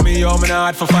 I look for me, yo, me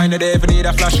not hard for find it, ever need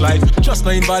a flashlight. Just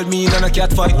not involve me in a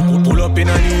cat fight. Pull up in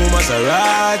a new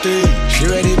Maserati. She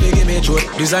ready to give me a throat.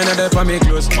 Designer there for me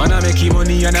clothes. Man, I make you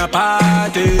money and a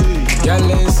party. Y'all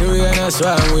let's see we and a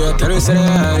swag. We are terrorists in the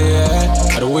area.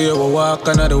 The way we walk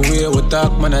and the way we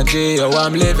talk. Man, I J, how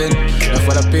I'm living. Now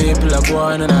for the people are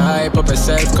going and I hype up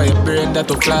yourself. Cause you bring that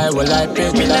to fly. Well, I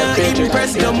pay you like pay you.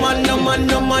 Press no man, no man,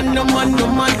 no man, no man, no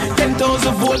man.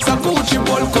 10,000 volts, a Gucci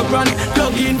bulk up run.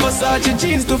 Plug in Versace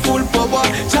jeans to full power.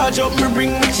 Charge up, me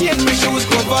bring me chain, me shoes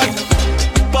covered.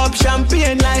 Pop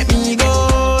champagne like me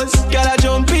goes. Girl, I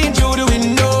jump in through the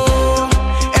window.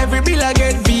 Every bill I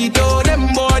get veto.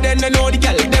 Them more than they know the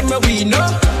girl, them we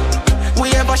know.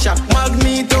 We have a shop,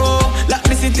 Magneto. Lock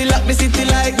the city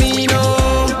like Nino.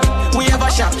 We have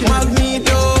a shop,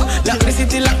 Magneto. Lock the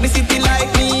city like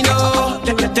Nino.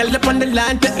 Tell up on the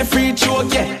line, take the free throw,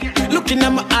 yeah. Looking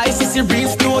at my eyes, it's a real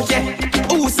snow, yeah.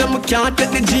 Who's so I can't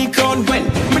let the G crown. Well,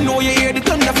 me know you hear the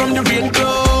thunder from the rain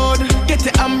cloud. Get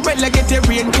the umbrella, get the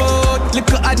raincoat.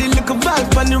 Look at the look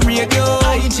vibe on the radio.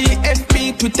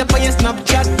 IGFB, Twitter, for your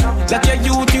Snapchat. Like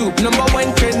your YouTube,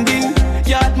 #1 trending.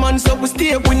 Yard man, so we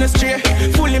stay, we no stray.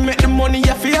 Fully make the money,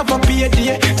 if you ever be a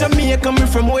day. Jamaica, me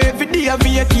from where every day I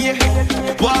VK.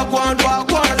 Walk on,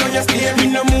 on your stay. Me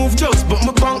no move jokes, but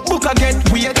my bank book I get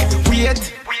weird.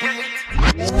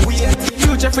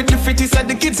 Future for the fitties and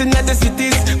the kids in the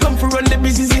cities. Come for run the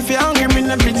business if you're hungry, me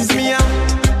no business me.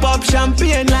 Pop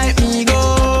champagne like me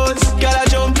goes. Girl I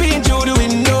jump in through the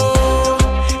window.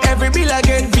 Every bill I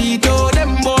get veto.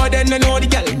 Them more than I know the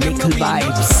girl. Nickel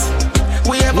Vibes.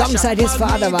 Alongside his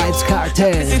father Vibes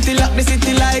Cartel. Lock the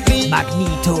city like me.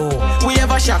 Magneto. We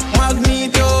have a shock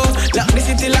Magneto. Lock the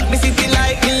city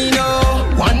like me, no.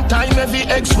 One time every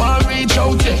ex want reach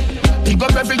out, yeah. Pick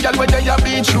up every girl where they a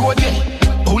beach road, yeah.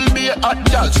 Pull be a hot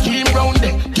girl, scheme round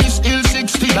there. Kiss Hill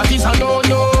 60, that is a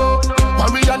no-no.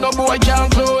 Warrior no boy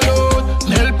can't clone out.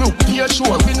 Mel Brook, Pierre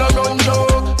Shore, we no run joke.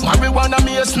 Marijuana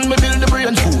mason, me build the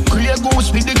brain food. Grey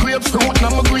goose with the grapefruit, now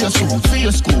my grey suit.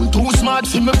 Face school, too smart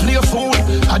for me play fool.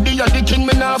 Adi the king,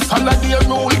 me now follow the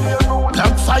rule.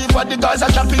 Black 5 at the Gaza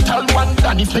capital one.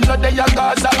 And if me no dey a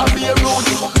Gaza, I be a road.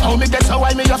 How me get so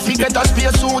why me a forget a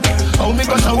space suit. How me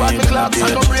go so why me clocks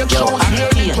and no break shows.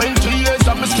 Nearly 20 years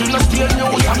and me still no stay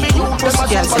news. And me youth, them a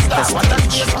superstar, what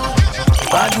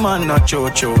a bad man, no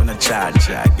cho-cho, no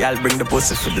cha-cha. Y'all bring the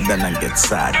pussy for the done and get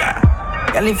sada.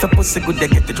 Y'all if a pussy good, they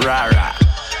get it rara.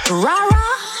 Rara?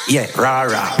 Yeah,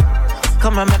 rara.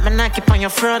 Come on, make me knock it on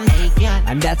your front.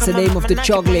 And that's the name of the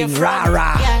juggling,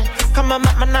 rara. Come on,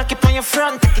 make me knock it on your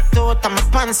front. Take it out of my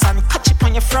pants and catch it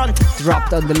on your front.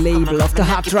 Dropped on the label of the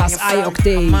Hot Ross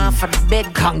I-Octane.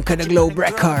 Conquer the Globe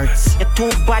Records. You're too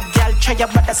bad, girl. Try your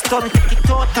bad stunt. Take it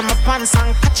out of my pants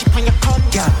and catch it on your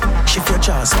cunt. Yeah, shift your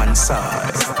jaws one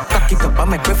side. Cock it up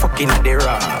and make me fucking at the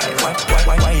ride.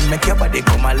 Why make your body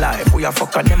come alive? We are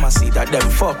fucking them and see that them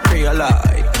fuck real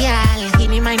life. Yeah, give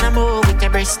me mine and move with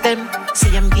your breast them.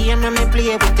 See I'm game and me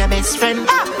play with your best friend.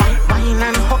 Wine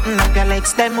and hotting up your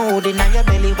legs, them holding on your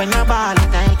belly when you ball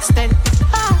it I extend.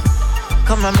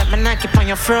 Come on, make me knock it on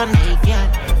your front, yeah.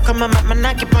 Come on, make me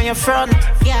knock it on your front,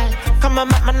 yeah. Come on,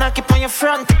 make me knock it on your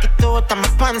front. Take it out of my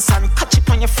pants and catch it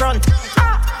on your front.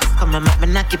 Come on, make me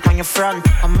knock it on your front.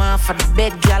 I'm off of the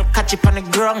bed, girl, catch it on the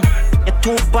ground. You're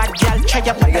too bad, girl, try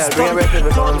your best. Take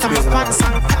it out of my pants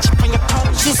and catch it on your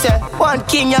front. She said, one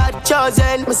king you had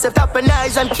chosen. Me say tap an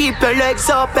eyes and keep your legs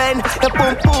open. Your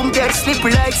boom boom get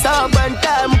slippery like someone.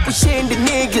 Time pushing the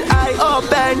nigga eye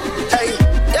open. Hey,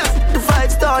 yeah, the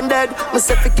vibes done dead. Me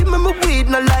say give me my weed,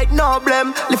 no light, no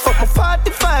blame. Lift up my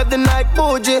 45 the night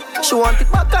bougie. She want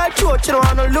it back her throat, she don't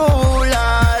want no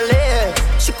lula.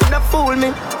 She couldn't fool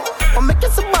me. I make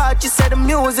it so bad, she said the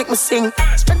music me sing.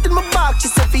 Strength in my back, she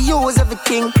said for use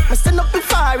everything. Me stand up in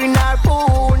fire in her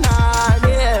pool,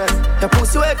 yeah. Your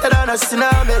pussy wetter than a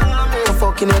tsunami. I'm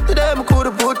fucking it today, me coulda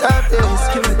put her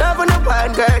face. Never no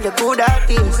wine, girl, you could have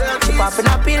this. She popping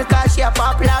a pill cause she a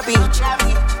popular bitch.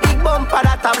 Big bumper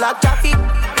that a black traffic.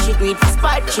 She do it for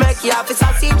spite, she make you happy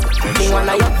sassy. Me one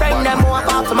of your friend, them walk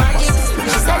off to my hips.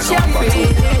 She said she a free.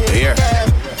 Here.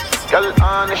 Girl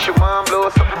on, she want blow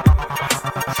something.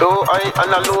 So I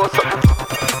and I low something.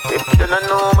 If you don't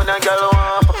know when a girl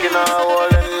want fucking a hole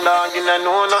and dog, you don't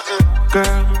know nothing.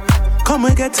 Girl, come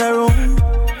and get a room.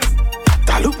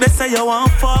 That look, they say you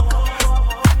want fuck.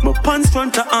 My pants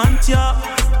front to aunt ya.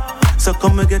 So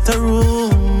come and get a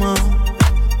room.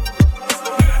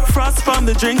 Frost from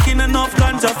the drinking, enough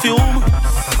ganja fume.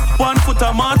 1 foot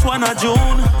a March, 1 a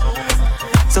June.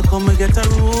 So come and get a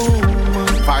room.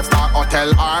 5-star hotel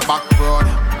or back road.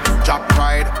 Job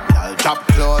pride, y'all job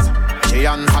close. She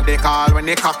answer the call when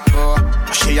the cock go.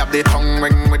 She have the tongue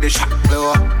ring with the shot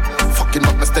blow. Fucking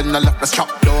up, me still no left me strap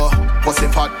door. Pussy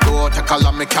fat door, take all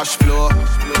of me cash flow.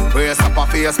 Raise up her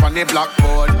face from the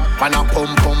blackboard. Man a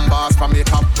pum pum boss from the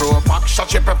top row. Pack shot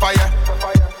she prefer yeah.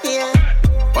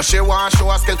 But she want show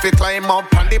her skill fi climb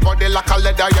up on the body like a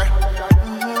leather yeah.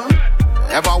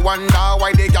 Ever wonder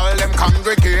why the girl them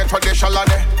congregate for the shallow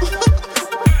there?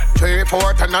 3,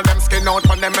 4, 10 of them skin out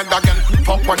on them head again.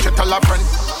 Fuck what you tell a friend.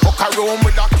 Book a room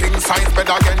with a king size bed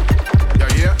again.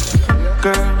 Yeah.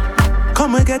 Girl,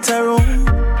 come and get a room.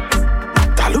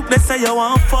 That look, they say you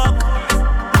want fuck.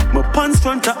 My pants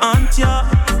front to aunt ya.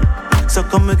 So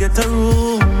come and get a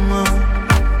room.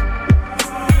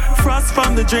 Frost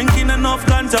from the drinking, enough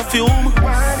ganja fume.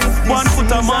 1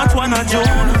 foot a March, 1 a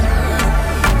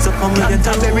June. So come we get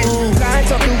a move. Light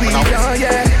up the weed, oh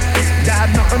yeah.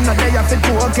 Dad, nothing no day off it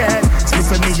cocaine. Sleep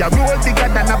for me a roll bigger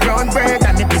than a brown bread.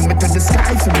 And it bring me to the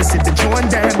sky for me see the drone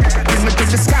them. Bring me to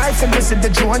the sky for me see the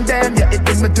drone them. Yeah, it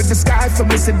bring me to the sky for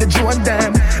me see the drone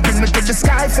them. Bring me to the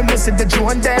sky for me see the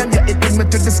drone them. Yeah, it bring me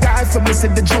to the sky for me see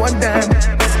the drone them.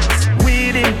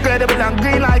 Weed incredible and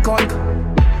green like Hulk.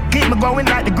 Keep me going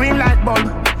like the green light bulb.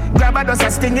 Grab a dust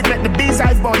and sting it, make the bees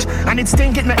eyes budge. And it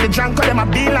stink it, make the drunk call them a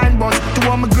beeline buzz. To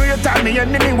all my great time, me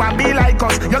enemy want be like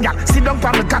us. Yo, yeah, sit down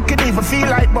from the cock, it even feel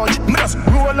like budge. Me just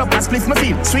roll up and split my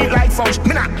feel, sweet like fudge.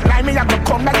 Me not lie, me I go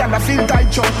come back and I feel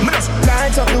tight chug. Me just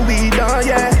light up the weed, oh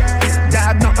yeah.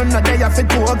 Dad, nothing no day off it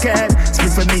cocaine.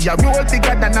 Split for me a roll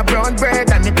bigger than a brown bread.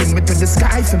 And it bring me to the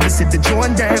sky for me see the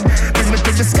drone them. Bring me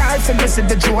to the sky for me see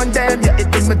the drone them. Yeah,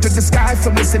 it bring me to the sky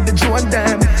for me see the drone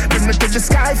them. Bring me to the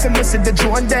sky for me see the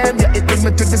drone them. Yeah, it bring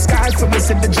me to the sky for me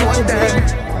see the drone them.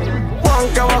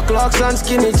 Punk our clocks and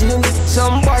skinny jeans.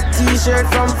 Some bad t-shirt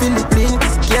from Philippines.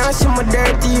 Can't see my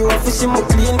dirty, you have to see my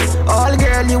clean. All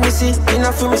girl you will see,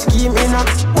 enough for me scheme, enough.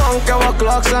 Punk our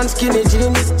clocks and skinny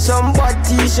jeans. Some bad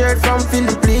t-shirt from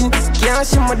Philippines. Can't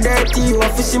see my dirty, you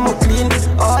have to see my clean.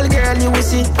 All girl you will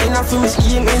see, enough for me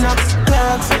scheme, enough.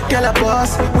 Clocks, girl a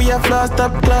boss. We have lost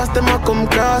up class, them a come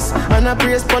cross. And I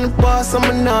praise pon the boss,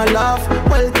 I'm not laugh.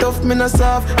 Well tough, me not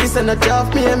soft. This ain't a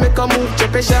job, me and make a move,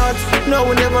 check a shot. No,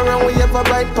 we never run, we ever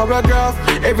write paragraph.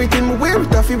 Everything we wear,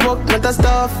 toughy buck, not a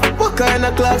stuff. What kind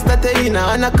of clocks that they in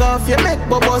and a cuff? You make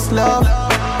bubbles laugh.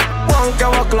 Punk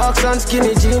our clocks and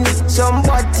skinny jeans. Some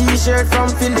bad t-shirt from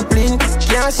Philippines.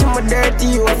 Can't see my dirty,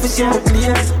 you have to see my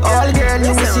clean. All girl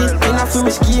you will see, enough for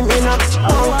me scheme, enough.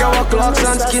 Punk our clocks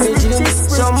and skinny jeans.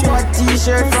 Some bad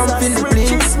t-shirt from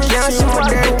Philippines. Can't see my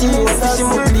dirty, you have to see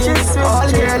my clean. All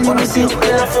girl you will see,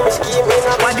 enough for me scheme,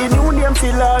 enough. What the new name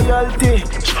for loyalty?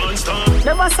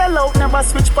 Never sell out, never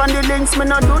switch on the links. Me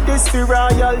not do this for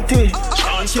royalty.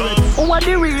 Who are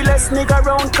the realest nigga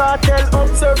round cartel?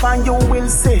 Observe and you will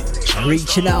see.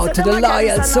 Reaching out to the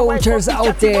loyal soldiers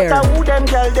out there.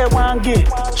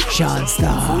 Sean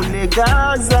Star.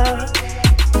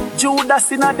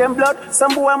 Judas in a them blood.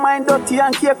 Some boy mind dirty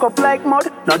and cake up like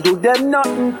mud. No do them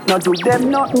nothing, no do them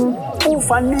nothing. Who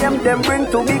for name them bring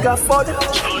to bigger fud.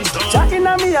 Jack in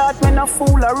a me heart, me no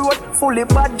fool a road. Fully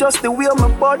bad just the way me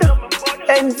bud.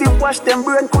 Envy wash them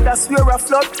brain, coulda swear a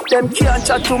flood. Them can't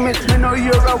chat to me no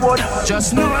hear a word.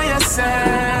 Just know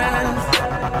yourself.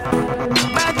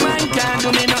 Bad man can't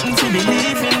do me nothing to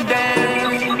believe in them.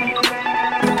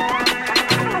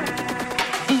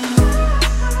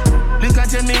 Look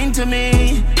what you mean to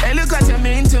me. Hey, look what you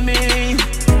mean to me.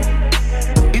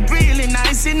 It's really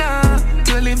nice enough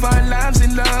to live our lives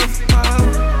in love.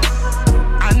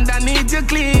 And I need you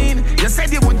clean. You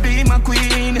said you would be my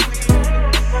queen.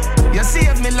 You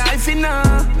saved me life in a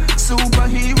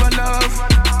superhero love.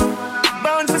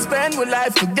 Bound to spend my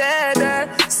life together.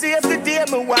 Save the day,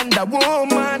 my Wonder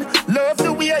Woman. Love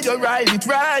the way you ride it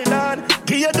right on.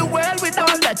 Give you the world with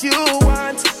all that you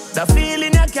want. The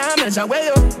feeling you can't measure where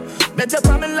you. Better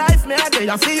for my life, me I get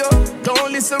you feel.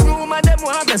 Don't listen rumor, them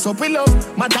want mess up with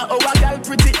love. Matter how a girl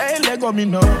pretty, hey, let go me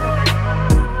know.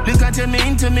 Look what you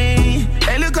mean to me.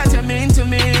 Hey, look what you mean to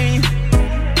me.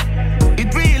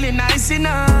 It's really nice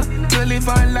enough to live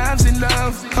our lives in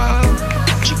love.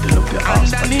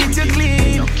 And I need you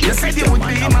clean. You said you would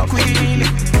be my queen.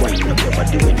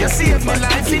 You saved my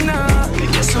life enough.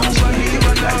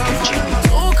 Superhero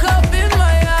love. Woke up in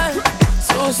my eyes.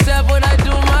 So step when I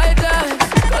do my dance.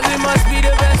 Cause it must be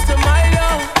the best of my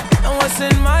love. And what's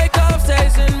in my cup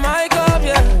stays in my cup,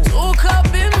 yeah. Woke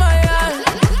up in my eyes.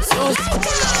 So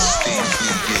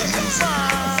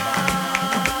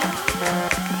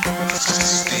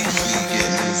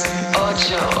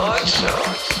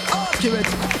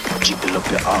Jiggle up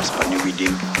your ass on the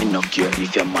rhythm. Me no care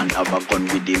if your man have a gun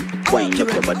with him. Wind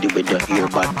up your body with the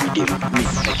earbud with him. Me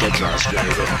make your jaws fly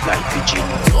up like pigeon.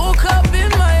 Woke up in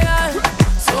my eyes.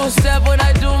 So step when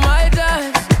I do my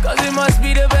dance. Cause it must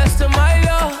be the best of my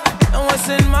love. And what's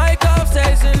in my cup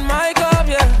stays in my cup,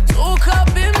 yeah. Woke up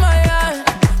in my eyes.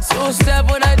 So step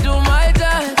when I do my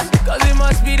dance. Cause it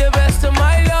must be the best of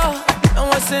my love. And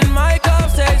what's in my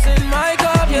cup stays in my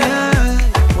cup, yeah.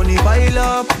 Money pile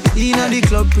up, inna the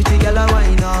club, pretty gal a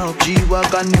wine up.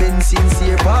 G-Wagon, Benz,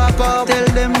 sincere park up. Tell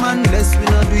them man, bless we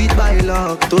not do it by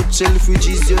luck. Touch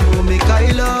Selfridges, you know me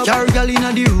Kyle up. Car gal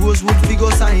inna the Rosewood, fi go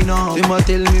sign up. Them a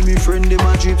tell me friend, them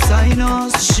a drip sign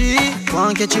us. She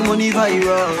want catch your money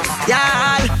virus.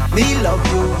 Yeah, me love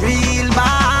you real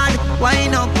bad.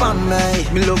 Wine up on me.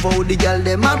 Me love how the gal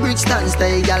them a bridge stand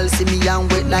stay. Gal see me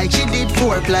and wet like she did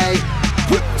foreplay.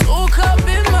 Woke up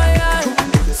in my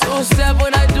eyes. So step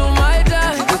when I do my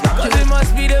dance. Cause it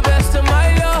must be the best of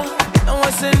my love. And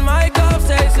what's in my cup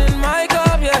stays in my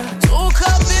cup, yeah. 2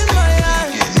 cup in my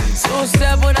hand, 2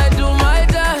 step when I do my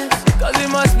dance. Cause it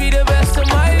must be the best of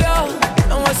my love.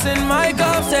 And what's in my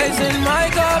cup stays in my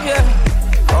cup, yeah.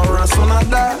 I'll rest when I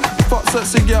die. Fuck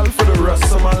sexy girl for the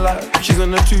rest of my life. She's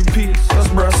in a 2-piece, that's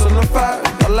breasts in the 5.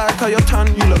 I like how you're tan,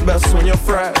 you look best when you're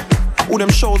fried. All them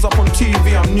shows up on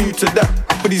TV, I'm new to that.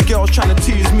 But these girls tryna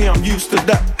tease me, I'm used to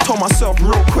that. Told myself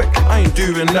real quick, I ain't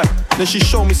doing that. Then she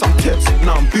showed me some tips,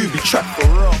 now I'm booby trapped for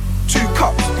real. 2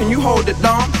 cups, can you hold it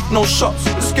down? No shots,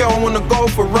 this girl wanna go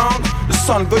for rounds. The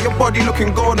sun got your body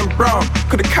looking golden brown.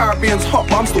 Cause the Caribbean's hot,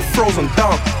 but I'm still frozen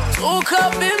down. 2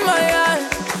 cup in my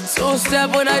hand, 2 step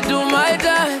when I do my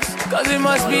dance. Cause it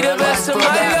must be the best of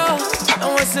my love.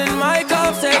 And what's in my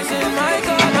cup stays in my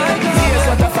cup, my cup. Here's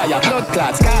what a fire, blood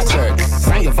clots, scarred.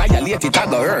 Sign you violate it, I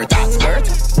go hurt, skirt.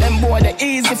 Them boy, they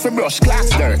easy for brush, class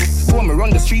dirt. When me run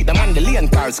the street, them on the lane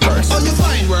cars curse. Oh, you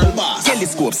find world boss.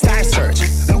 Telescope, star search.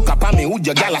 Look up at me, would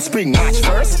your gal a spring match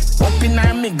first? Up in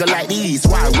our middle like the East,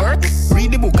 war work.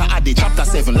 Read the book of Adi, chapter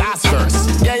 7, last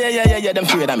verse. Yeah, them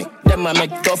afraid of me. Them a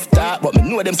make tough talk, but me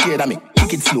know them scared of me.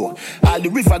 Kick it slow. All the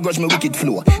river grudge me wicked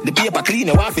flow. The paper clean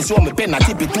your office, so me pen a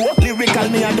tip it too. Lyrical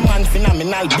me and the man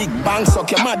phenomenal. Big bang,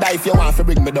 suck your mother if you want to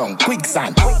bring me down.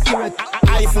 Quicksand.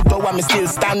 Eiffel Tower, me still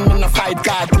stand. Me no fight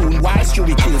cartoon. Why should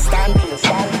we kill stand?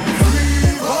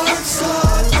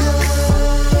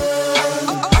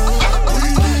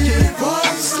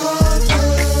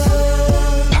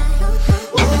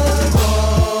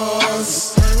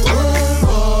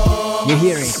 You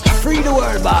hear it? Free the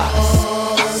world,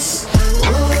 boss.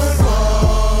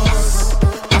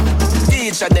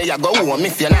 Teacher, there you go home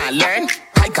if you not learn.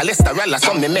 High cholesterol,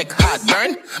 so me make heart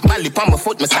burn. Bally palm my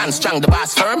foot, me stand strong, the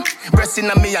boss firm. Breasting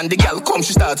on me and the girl come,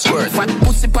 she start squirt. Fat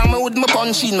pussy palm me with my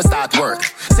punch in, me start work.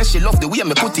 Say she love the way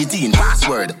me put it in,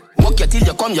 password. Walk you till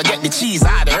you come, you get the cheese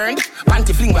hard earned.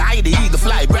 Panty fling where I the eagle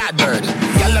fly, Brad Bird.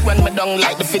 Girl run me down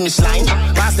like the finish line.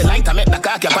 Pass the light, I make the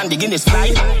cock up on the Guinness fly.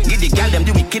 Give the girl them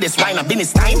the wickedest wine, I've been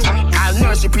this time. I'll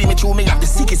nurse you premature, me have the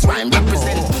sickest rhyme.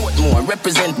 Represent Portmore,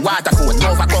 represent Waterford.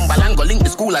 Nova Cumberland, go link the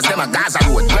school as them a Gaza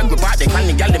Road. When we part, they can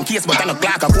the girl them case, but I no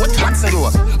clock a coat. Watson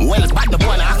Road, well it's bad, the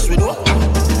boy and ask we do.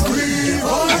 We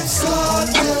want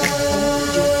slaughter.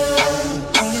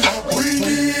 We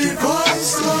need one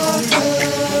slaughter.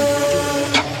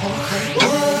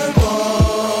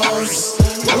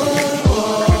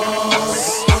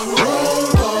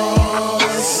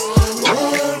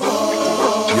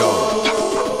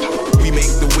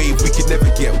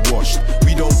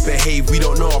 We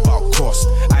don't know about cost.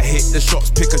 I hit the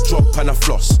shots, pick a drop and I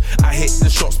floss. I hit the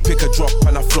shots, pick a drop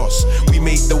and I floss. We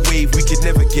make the wave, we could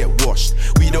never get washed.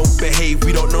 We don't behave,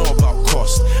 we don't know about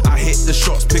cost. I hit the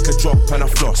shots, pick a drop and I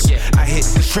floss. I hit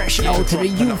the fresh out to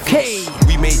the UK.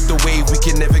 We make the wave, we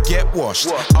can never get washed.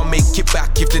 I'll make it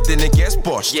back if the dinner gets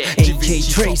boshed.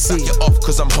 AJ Tracy, back it off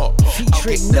cause I'm hot. I'll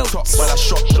get the top while I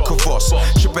shot the Kavos.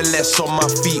 Triple S on my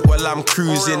feet while I'm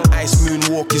cruising. Ice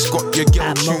moonwalk has got your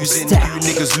girl choosing. You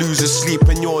niggas losing sleep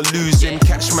and you're losing.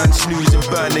 Catch man snoozing,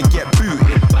 burn and get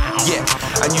booted. Yeah,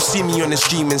 and you see me on the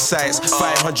streaming sites.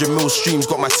 500 mil streams,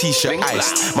 got my t-shirt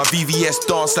iced. My VVS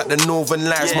dance like the Northern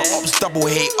Lights. My ops double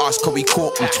hate us cause we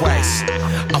caught them twice.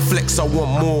 I flex, I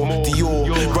want more.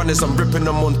 Dior runners, I'm ripping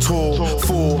them on tour.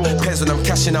 4 pairs and I'm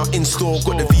cashing out in store.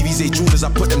 Got the VVS jewelers, I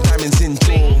put them diamonds in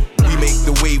door. We make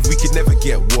the wave, we could never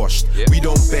get washed. We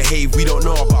don't behave, we don't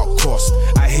know about cost.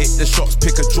 I hit the shots,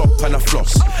 pick a drop and I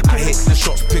floss. I hit the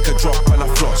shots, pick a drop and I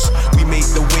floss. We make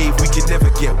the wave, we could never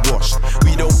get washed.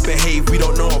 We don't behave, we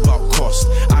don't know about cost.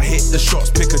 I hit the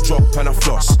shots, pick a drop and I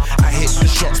floss. I hit the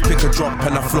shots, pick a drop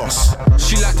and I floss.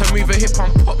 She like to move a hip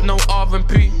and pop, no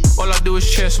R&B. All I do is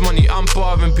chase money, I'm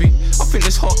barring B. I think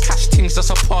this hot cash things, that's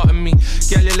a part of me.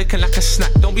 Girl, you're looking like a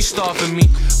snack, don't be starving me.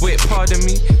 Wait, pardon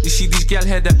me, you see these gal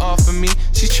here that are for me.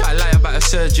 She try to lie about her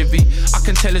surgery. I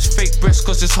can tell it's fake breast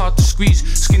cause it's hard to squeeze.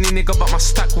 Skinny nigga but my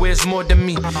stack weighs more than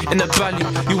me. In the valley,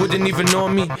 you wouldn't even know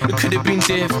me. It could have been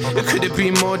Dave, it could have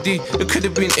been Mordy, it could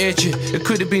have been AJ, it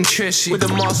could have been Tracy. With a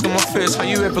mask on my face, how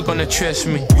you ever gonna trace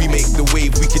me? We make the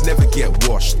wave, we could never get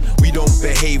washed. We don't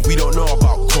behave, we don't know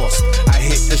about cost. I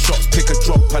hit the shots, pick a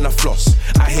drop and I floss.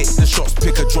 I hit the shots,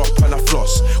 pick a drop and I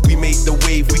floss. We make the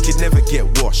wave, we could never get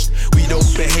washed. We don't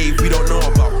behave, we don't know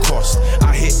about cost.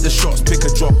 I hit the shots, pick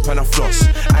a drop and I floss.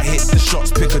 I hit the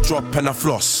shots, pick a drop and I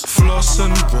floss. Floss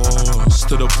and boss,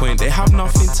 to the point they have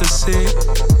nothing to say.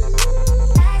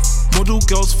 Model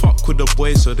girls fuck with the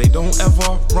boys so they don't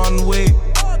ever run away.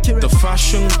 The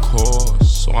fashion course,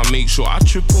 so I make sure I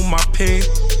triple my pay.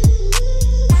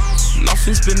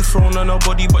 Nothing's been thrown on her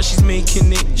body but she's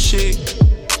making it shake.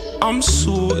 I'm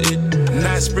sorted.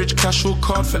 Knightsbridge casual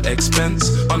card for expense.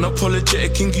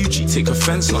 Unapologetic in Gucci, take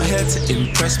offense. Not here to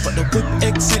impress, but the whip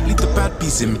exit leave the bad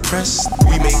bees impressed.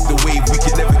 We make the wave, we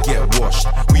can never get washed.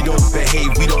 We don't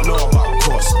behave, we don't know about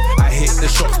cost. I hit the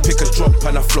shots, pick a drop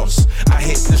and I floss. I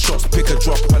hit the shots, pick a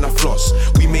drop and I floss.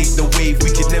 We make the wave,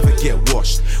 we can never get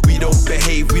washed. We don't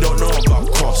behave, we don't know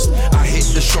about cost. I hit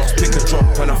the shots, pick a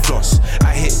drop and I floss.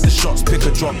 I hit the shots, pick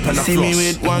a drop and I floss. See me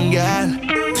with one gal,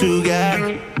 two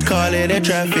gal, call it a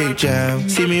traffic jam.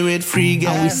 See me with three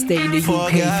gal, and we stay in the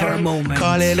UK for a moment.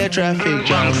 Call it a traffic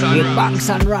jam. With banks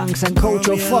and ranks and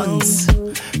cultural funds.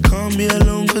 Can't be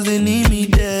alone cause they need me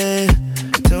there.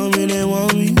 Tell me they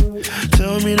want me.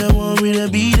 Tell me they want me to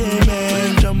be there,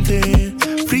 man. Jump in.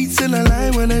 Freaks in the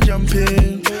line when I jump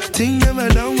in. Thing never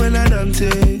done when I done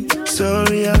take.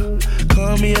 Sorry,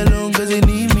 call me alone cause they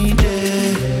need me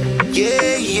there.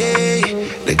 Yeah, yeah.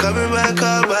 They coming by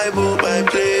car, by boat, by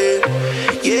plane.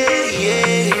 Yeah,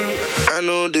 yeah. I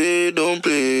know they don't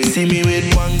play. See me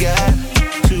with one guy,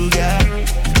 two guy,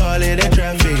 call it a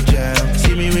traffic jam.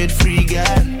 See me with three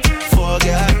guy, four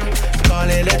guy, call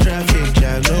it a traffic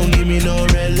jam. Don't give me no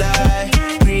red light,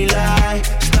 green light,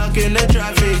 stuck in the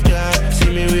traffic jam. See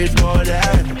me with more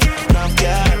than enough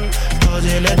guy,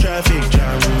 causing a traffic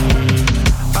jam.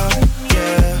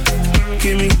 Yeah,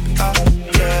 give me up,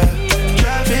 yeah,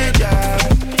 traffic jam,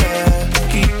 yeah,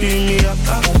 keeping me up,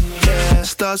 yeah.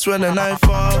 Starts when the night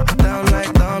fall, down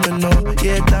like domino,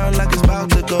 yeah, down like it's about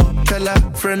to go. Tell a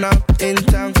friend I'm in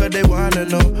town cause they wanna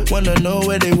know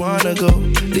where they wanna go.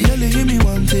 They only give me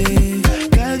one thing,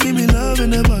 God give me love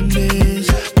in abundance.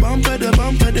 Bumper the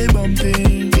bumper they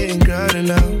bumping, getting crowded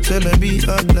now. Turn the beat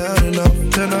up loud enough,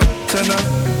 turn up,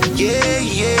 yeah,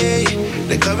 yeah.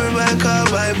 They coming by car,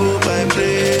 by boat, by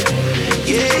plane,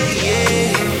 yeah,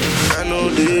 yeah. I know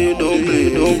they don't play,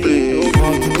 don't play.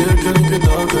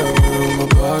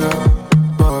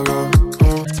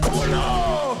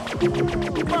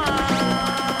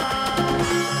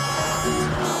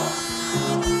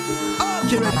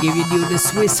 Give you the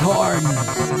Swiss horn.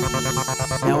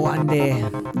 That one there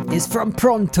is from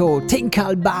Pronto,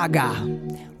 Tinkal Baga.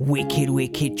 Wicked,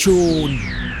 wicked tune.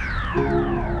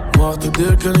 Wacht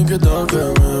dir kan ik het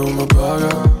afwemmen om me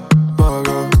paga.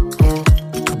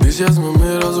 Vicias me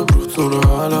miras o bruto no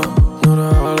hala. Lo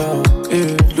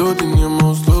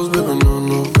los baby,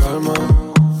 no, calma.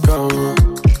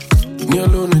 Ni a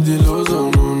lo ni di loso,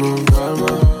 no,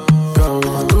 calma.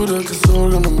 Tú de que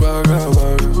sorgen om baga.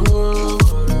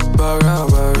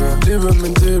 Lieve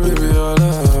mentir, baby,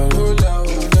 hala. Lo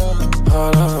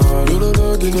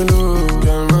dinero,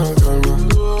 calma.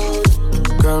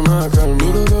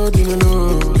 Lo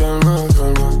dinero,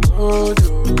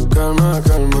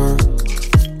 calma.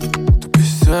 Du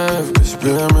bist safe, ich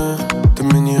bin mir. De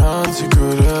mini-hand, sie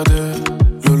gehört dir.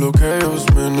 Lolo chaos,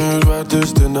 minuut,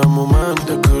 wartest in dat moment.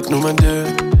 Dat gehört nur met dir.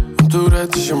 Und du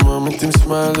rettest je maar met dem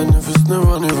smile. En ich weiß nicht,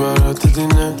 wann ich war, hatte die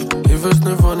nicht. Ich weiß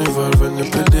nicht, wann ich war, wenn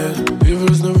ich bei dir. Ich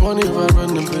weiß nicht, wann ich war,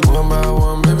 wenn ich bei dir. One by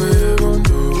one, baby, ich und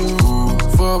du.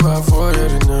 4x4, ja,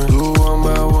 die Nacht. Du, one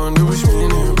by one, du bist mir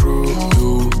nicht Crew.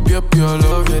 Du, yep, your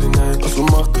love, ja, die Nacht. Also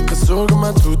mach dir keine Sorgen,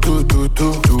 man, du.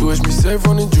 Du hast mich safe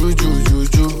von den Juju.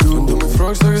 Wenn du mich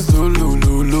fragst, sag ich du,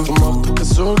 Lulu. Mach dir keine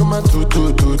Sorgen, man, du.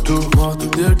 Mach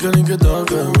dir kann ich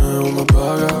Gedanken mehr um me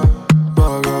paga.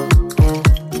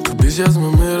 Vicias me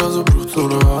miras o bruto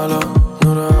no hala.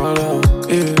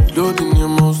 Lo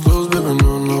teníamos los baby,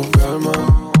 no, calma.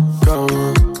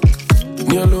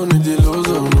 Ni a lo ni di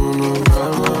loso, no,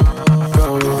 calma.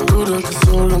 Tú de que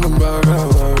sorgen om baga.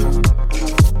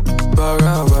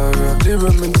 Lieve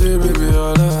mentir, baby,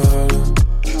 hala.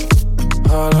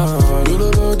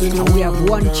 And we have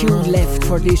one tune left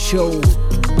for this show.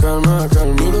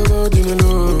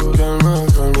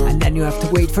 And then you have to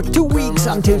wait for 2 weeks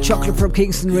until Chocolate from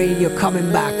Kingston Radio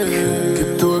coming back.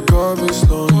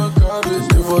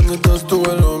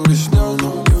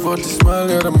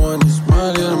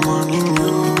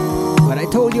 But I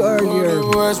told you earlier,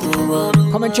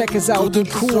 come and check us out in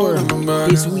Coor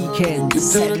this weekend,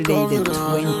 Saturday the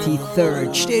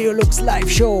 23rd. Stereo Lux live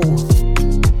show.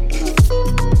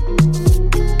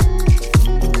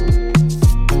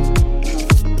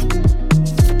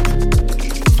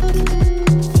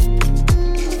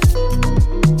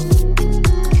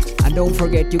 Don't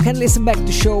forget, you can listen back to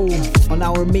the show on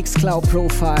our Mixcloud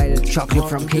profile, Chocolate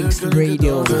from Kingston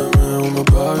Radio.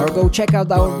 Or go check out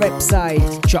our website,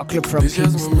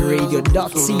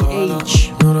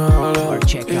 chocolatefromkingstonradio.ch. Or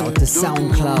check out the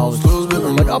SoundCloud.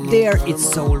 But up there, it's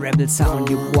Soul Rebel Sound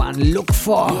you want to look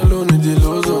for.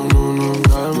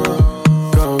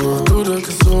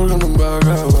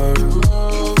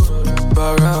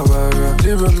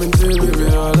 Lieve mentir, baby,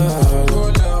 hala.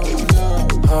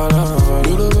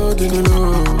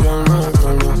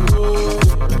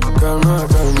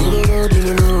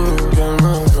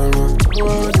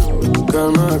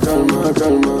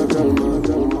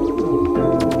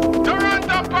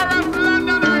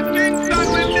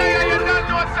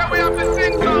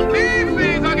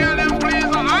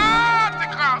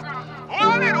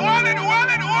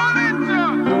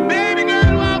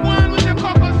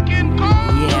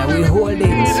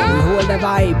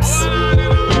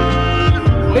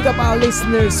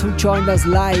 listeners who joined us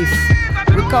live.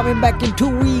 We're coming back in 2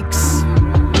 weeks.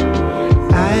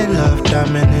 I love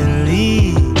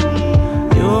dominantly.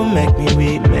 You make me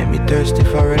weak, make me thirsty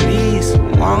for release.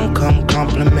 One come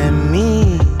compliment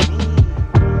me,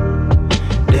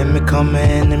 then become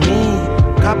an enemy.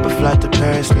 Copper fly to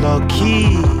Paris low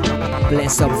key.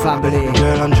 Bless up family.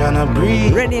 Girl, I'm tryna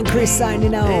breathe. Rennie and Chris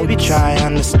signing out. Baby, try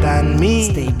understand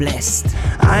me. Stay blessed.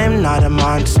 I'm not a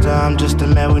monster, I'm just a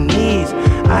man with needs.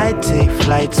 I take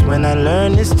flights when I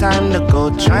learn it's time to go.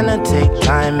 Tryna take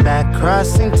time back,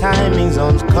 crossing timing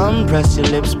zones. Come press your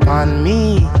lips upon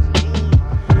me.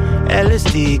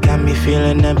 LSD got me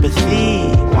feeling empathy.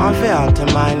 One for alter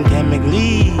mind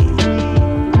chemically.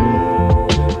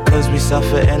 Cause we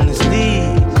suffer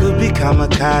endlessly. Could be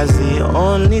kamikaze,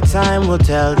 only time will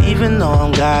tell. Even though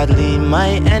I'm godly,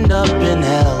 might end up in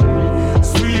hell.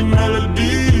 Sweet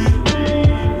melody,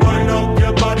 wind up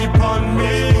your body upon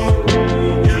me.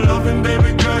 You're loving,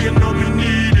 baby girl, you know me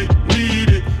need it, need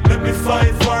it. Let me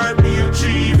fight for it, me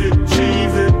achieve it,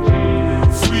 achieve it.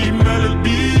 Sweet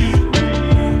melody,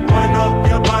 wind up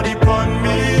your body upon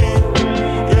me.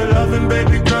 You're loving,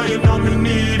 baby girl, you know me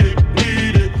need it,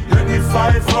 need it. Let me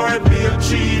fight for it, me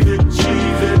achieve it,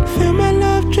 achieve it. Feel my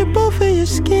love drip over your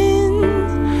skin.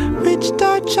 Rich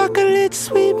dark chocolate,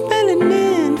 sweet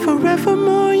melanin.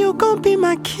 Forevermore, you gon' be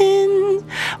my kin.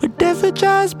 Whatever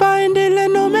drives by and they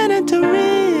let no man enter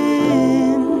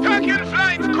in. Tracking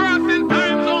flights, crossing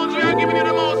time zones. We are giving you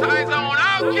the most high zone,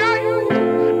 okay?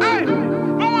 Hey,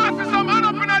 we want to see some hand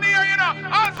up in the air, you know.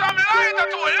 Or some lighter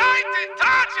to light it,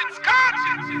 touch it, scotch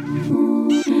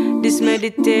it. This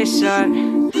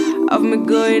meditation of me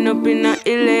going up in a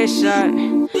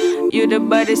elation. You the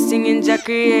body singing Jah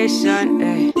creation,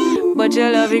 eh. But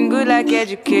you're loving good like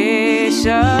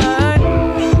education.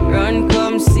 Run,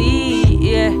 come see,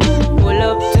 yeah. Pull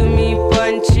up to me,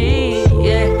 punchy,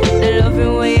 yeah. The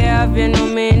loving way you have, you know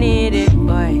me need it,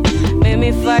 boy. Make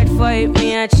me fight for it,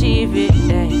 me achieve it,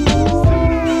 eh.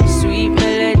 Sweet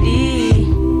melody,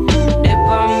 they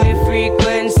on me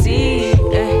frequency,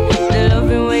 eh. The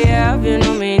loving way you have, you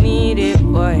know me need it,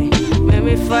 boy. Make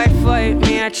me fight for it,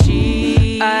 me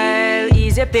achieve. I'll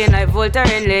ease your pain like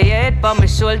Voltaren and lay your head on my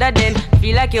shoulder then.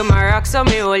 Feel like you're my rock, so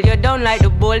me hold you down like the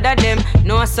boulder them.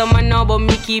 No summer now, but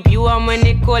me keep you warm when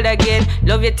it cold again.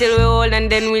 Love you till we old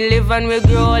and then we live and we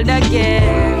grow old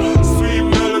again. Sweet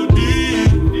melody,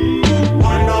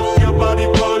 wind up your body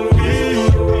upon me.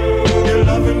 You're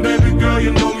loving, baby girl,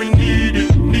 you know me need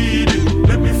it, need it.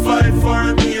 Let me fight for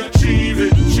it, me achieve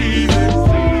it, achieve it.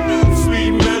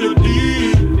 Sweet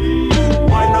melody,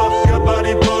 wind up your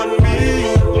body upon me.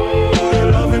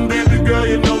 You're loving, baby girl,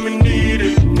 you know me need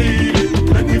it, need it.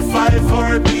 Let me fight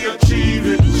for it, me achieve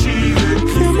it, achieve it.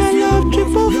 Feel my love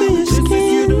drip over your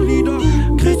skin.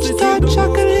 Rich dark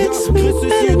chocolate, sweet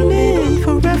melanin.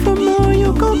 Forevermore,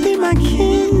 you gon' be my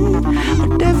kin.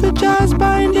 Whatever drives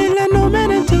by and they let no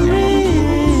man enter in.